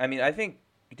think. I mean, I think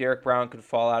Derek Brown could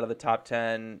fall out of the top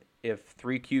 10 if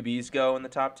 3 QBs go in the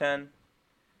top 10.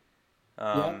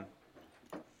 I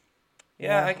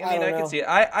can see it.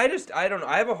 I don't know.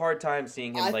 I have a hard time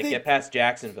seeing him get past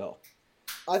Jacksonville.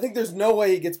 I think there's no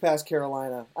way he gets past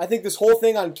Carolina. I think this whole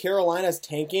thing on Carolina's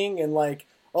tanking and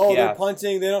they're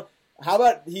punting. They don't. How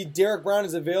about Derek Brown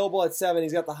is available at 7.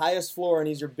 He's got the highest floor and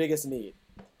he's your biggest need.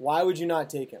 Why would you not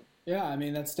take him? Yeah, I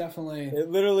mean, that's definitely...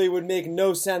 It literally would make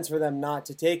no sense for them not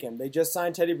to take him. They just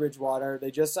signed Teddy Bridgewater.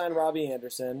 They just signed Robbie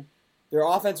Anderson. Their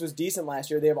offense was decent last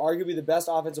year. They have arguably the best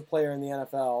offensive player in the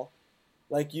NFL.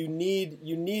 You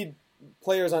need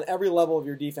players on every level of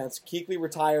your defense. Kuechly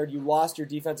retired. You lost your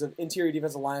interior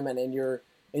defensive lineman, and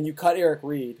you cut Eric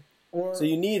Reed. So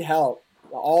you need help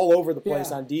all over the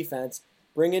place on defense.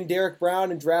 Bring in Derek Brown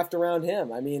and draft around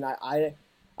him. I mean, I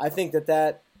think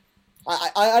that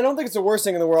I don't think it's the worst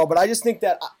thing in the world, but I just think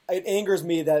that it angers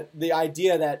me that the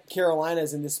idea that Carolina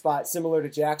is in this spot similar to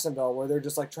Jacksonville, where they're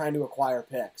just trying to acquire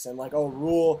picks and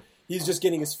Rule, he's just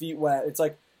getting his feet wet. It's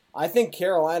I think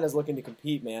Carolina's looking to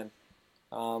compete, man.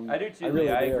 I do too.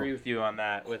 I agree with you on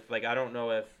that. I don't know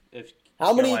if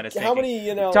how many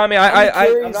Tommy,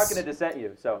 I'm not going to dissent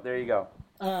you. So there you go.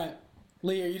 All right,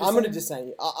 Lee, are you? I'm going to dissent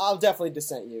you. I'll definitely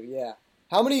dissent you. Yeah.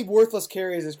 How many worthless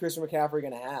carries is Christian McCaffrey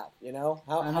going to have?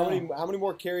 How many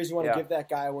more carries you want to give that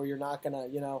guy where you're not going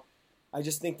to, I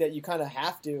just think that you kind of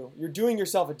have to. You're doing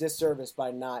yourself a disservice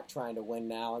by not trying to win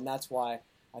now, and that's why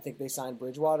I think they signed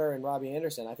Bridgewater and Robbie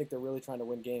Anderson. I think they're really trying to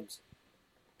win games.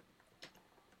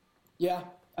 Yeah,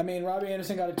 I mean, Robbie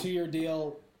Anderson got a 2-year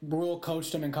deal. Rule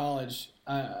coached him in college.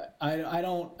 I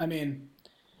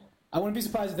wouldn't be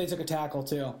surprised if they took a tackle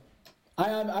too.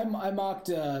 I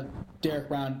mocked Derek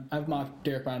Brown. I've mocked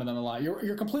Derek Brown to them a lot.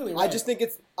 You're completely right. I just think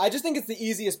it's the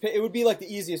easiest pick. It would be the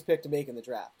easiest pick to make in the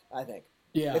draft, I think.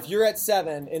 Yeah. If you're at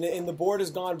 7 and the board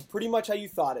has gone pretty much how you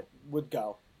thought it would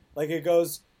go, it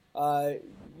goes, Burrow,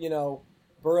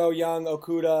 Young,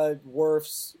 Okudah,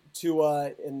 Wirfs,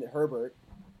 Tua, and Herbert,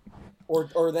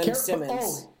 or then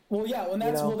Simmons.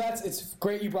 It's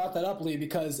great you brought that up, Lee,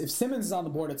 because if Simmons is on the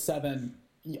board at 7,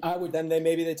 I would. Then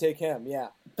maybe they take him. Yeah.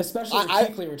 Especially with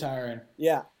Kuechly retiring.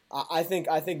 Yeah, I think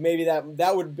maybe that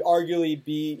would arguably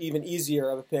be even easier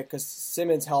of a pick because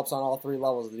Simmons helps on all 3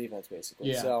 levels of the defense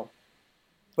basically. Yeah. So,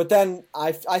 but then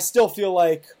I still feel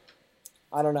I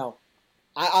don't know.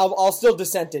 I'll still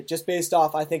dissent it just based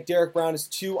off. I think Derek Brown is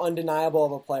too undeniable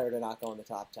of a player to not go in the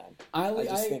top 10. I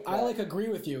agree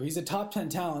with you. He's a top 10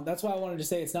 talent. That's why I wanted to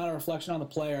say it's not a reflection on the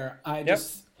player. I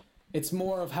It's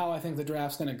more of how I think the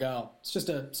draft's going to go. It's just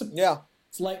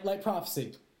it's light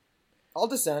prophecy. I'll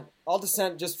dissent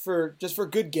just for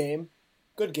good game.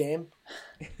 Good game.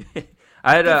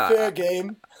 I had fair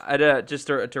game. I had just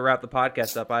to wrap the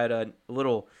podcast up. I had a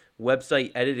little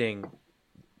website editing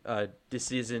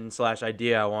decision /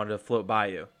 idea I wanted to float by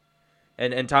you.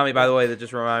 And Tommy, by the way, that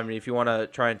just reminded me, if you want to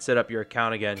try and set up your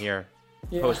account again here,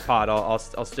 post pod,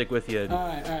 I'll stick with you. All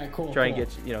right, cool. Try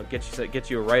and get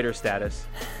you a writer status.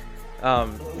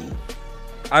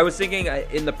 I was thinking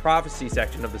in the prophecy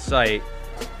section of the site,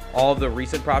 all of the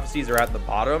recent prophecies are at the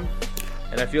bottom,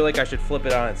 and I feel like I should flip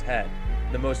it on its head.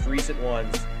 The most recent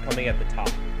ones coming at the top.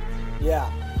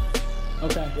 Yeah.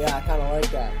 Okay. Yeah, I kind of like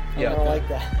that. I like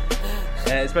that.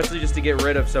 And especially just to get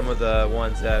rid of some of the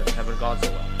ones that haven't gone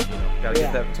so well. Gotta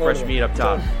get that fresh meat up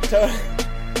top.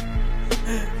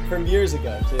 From years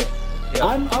ago too. Yep.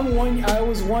 I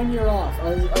was 1 year off.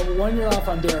 I was 1 year off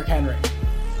on Derrick Henry.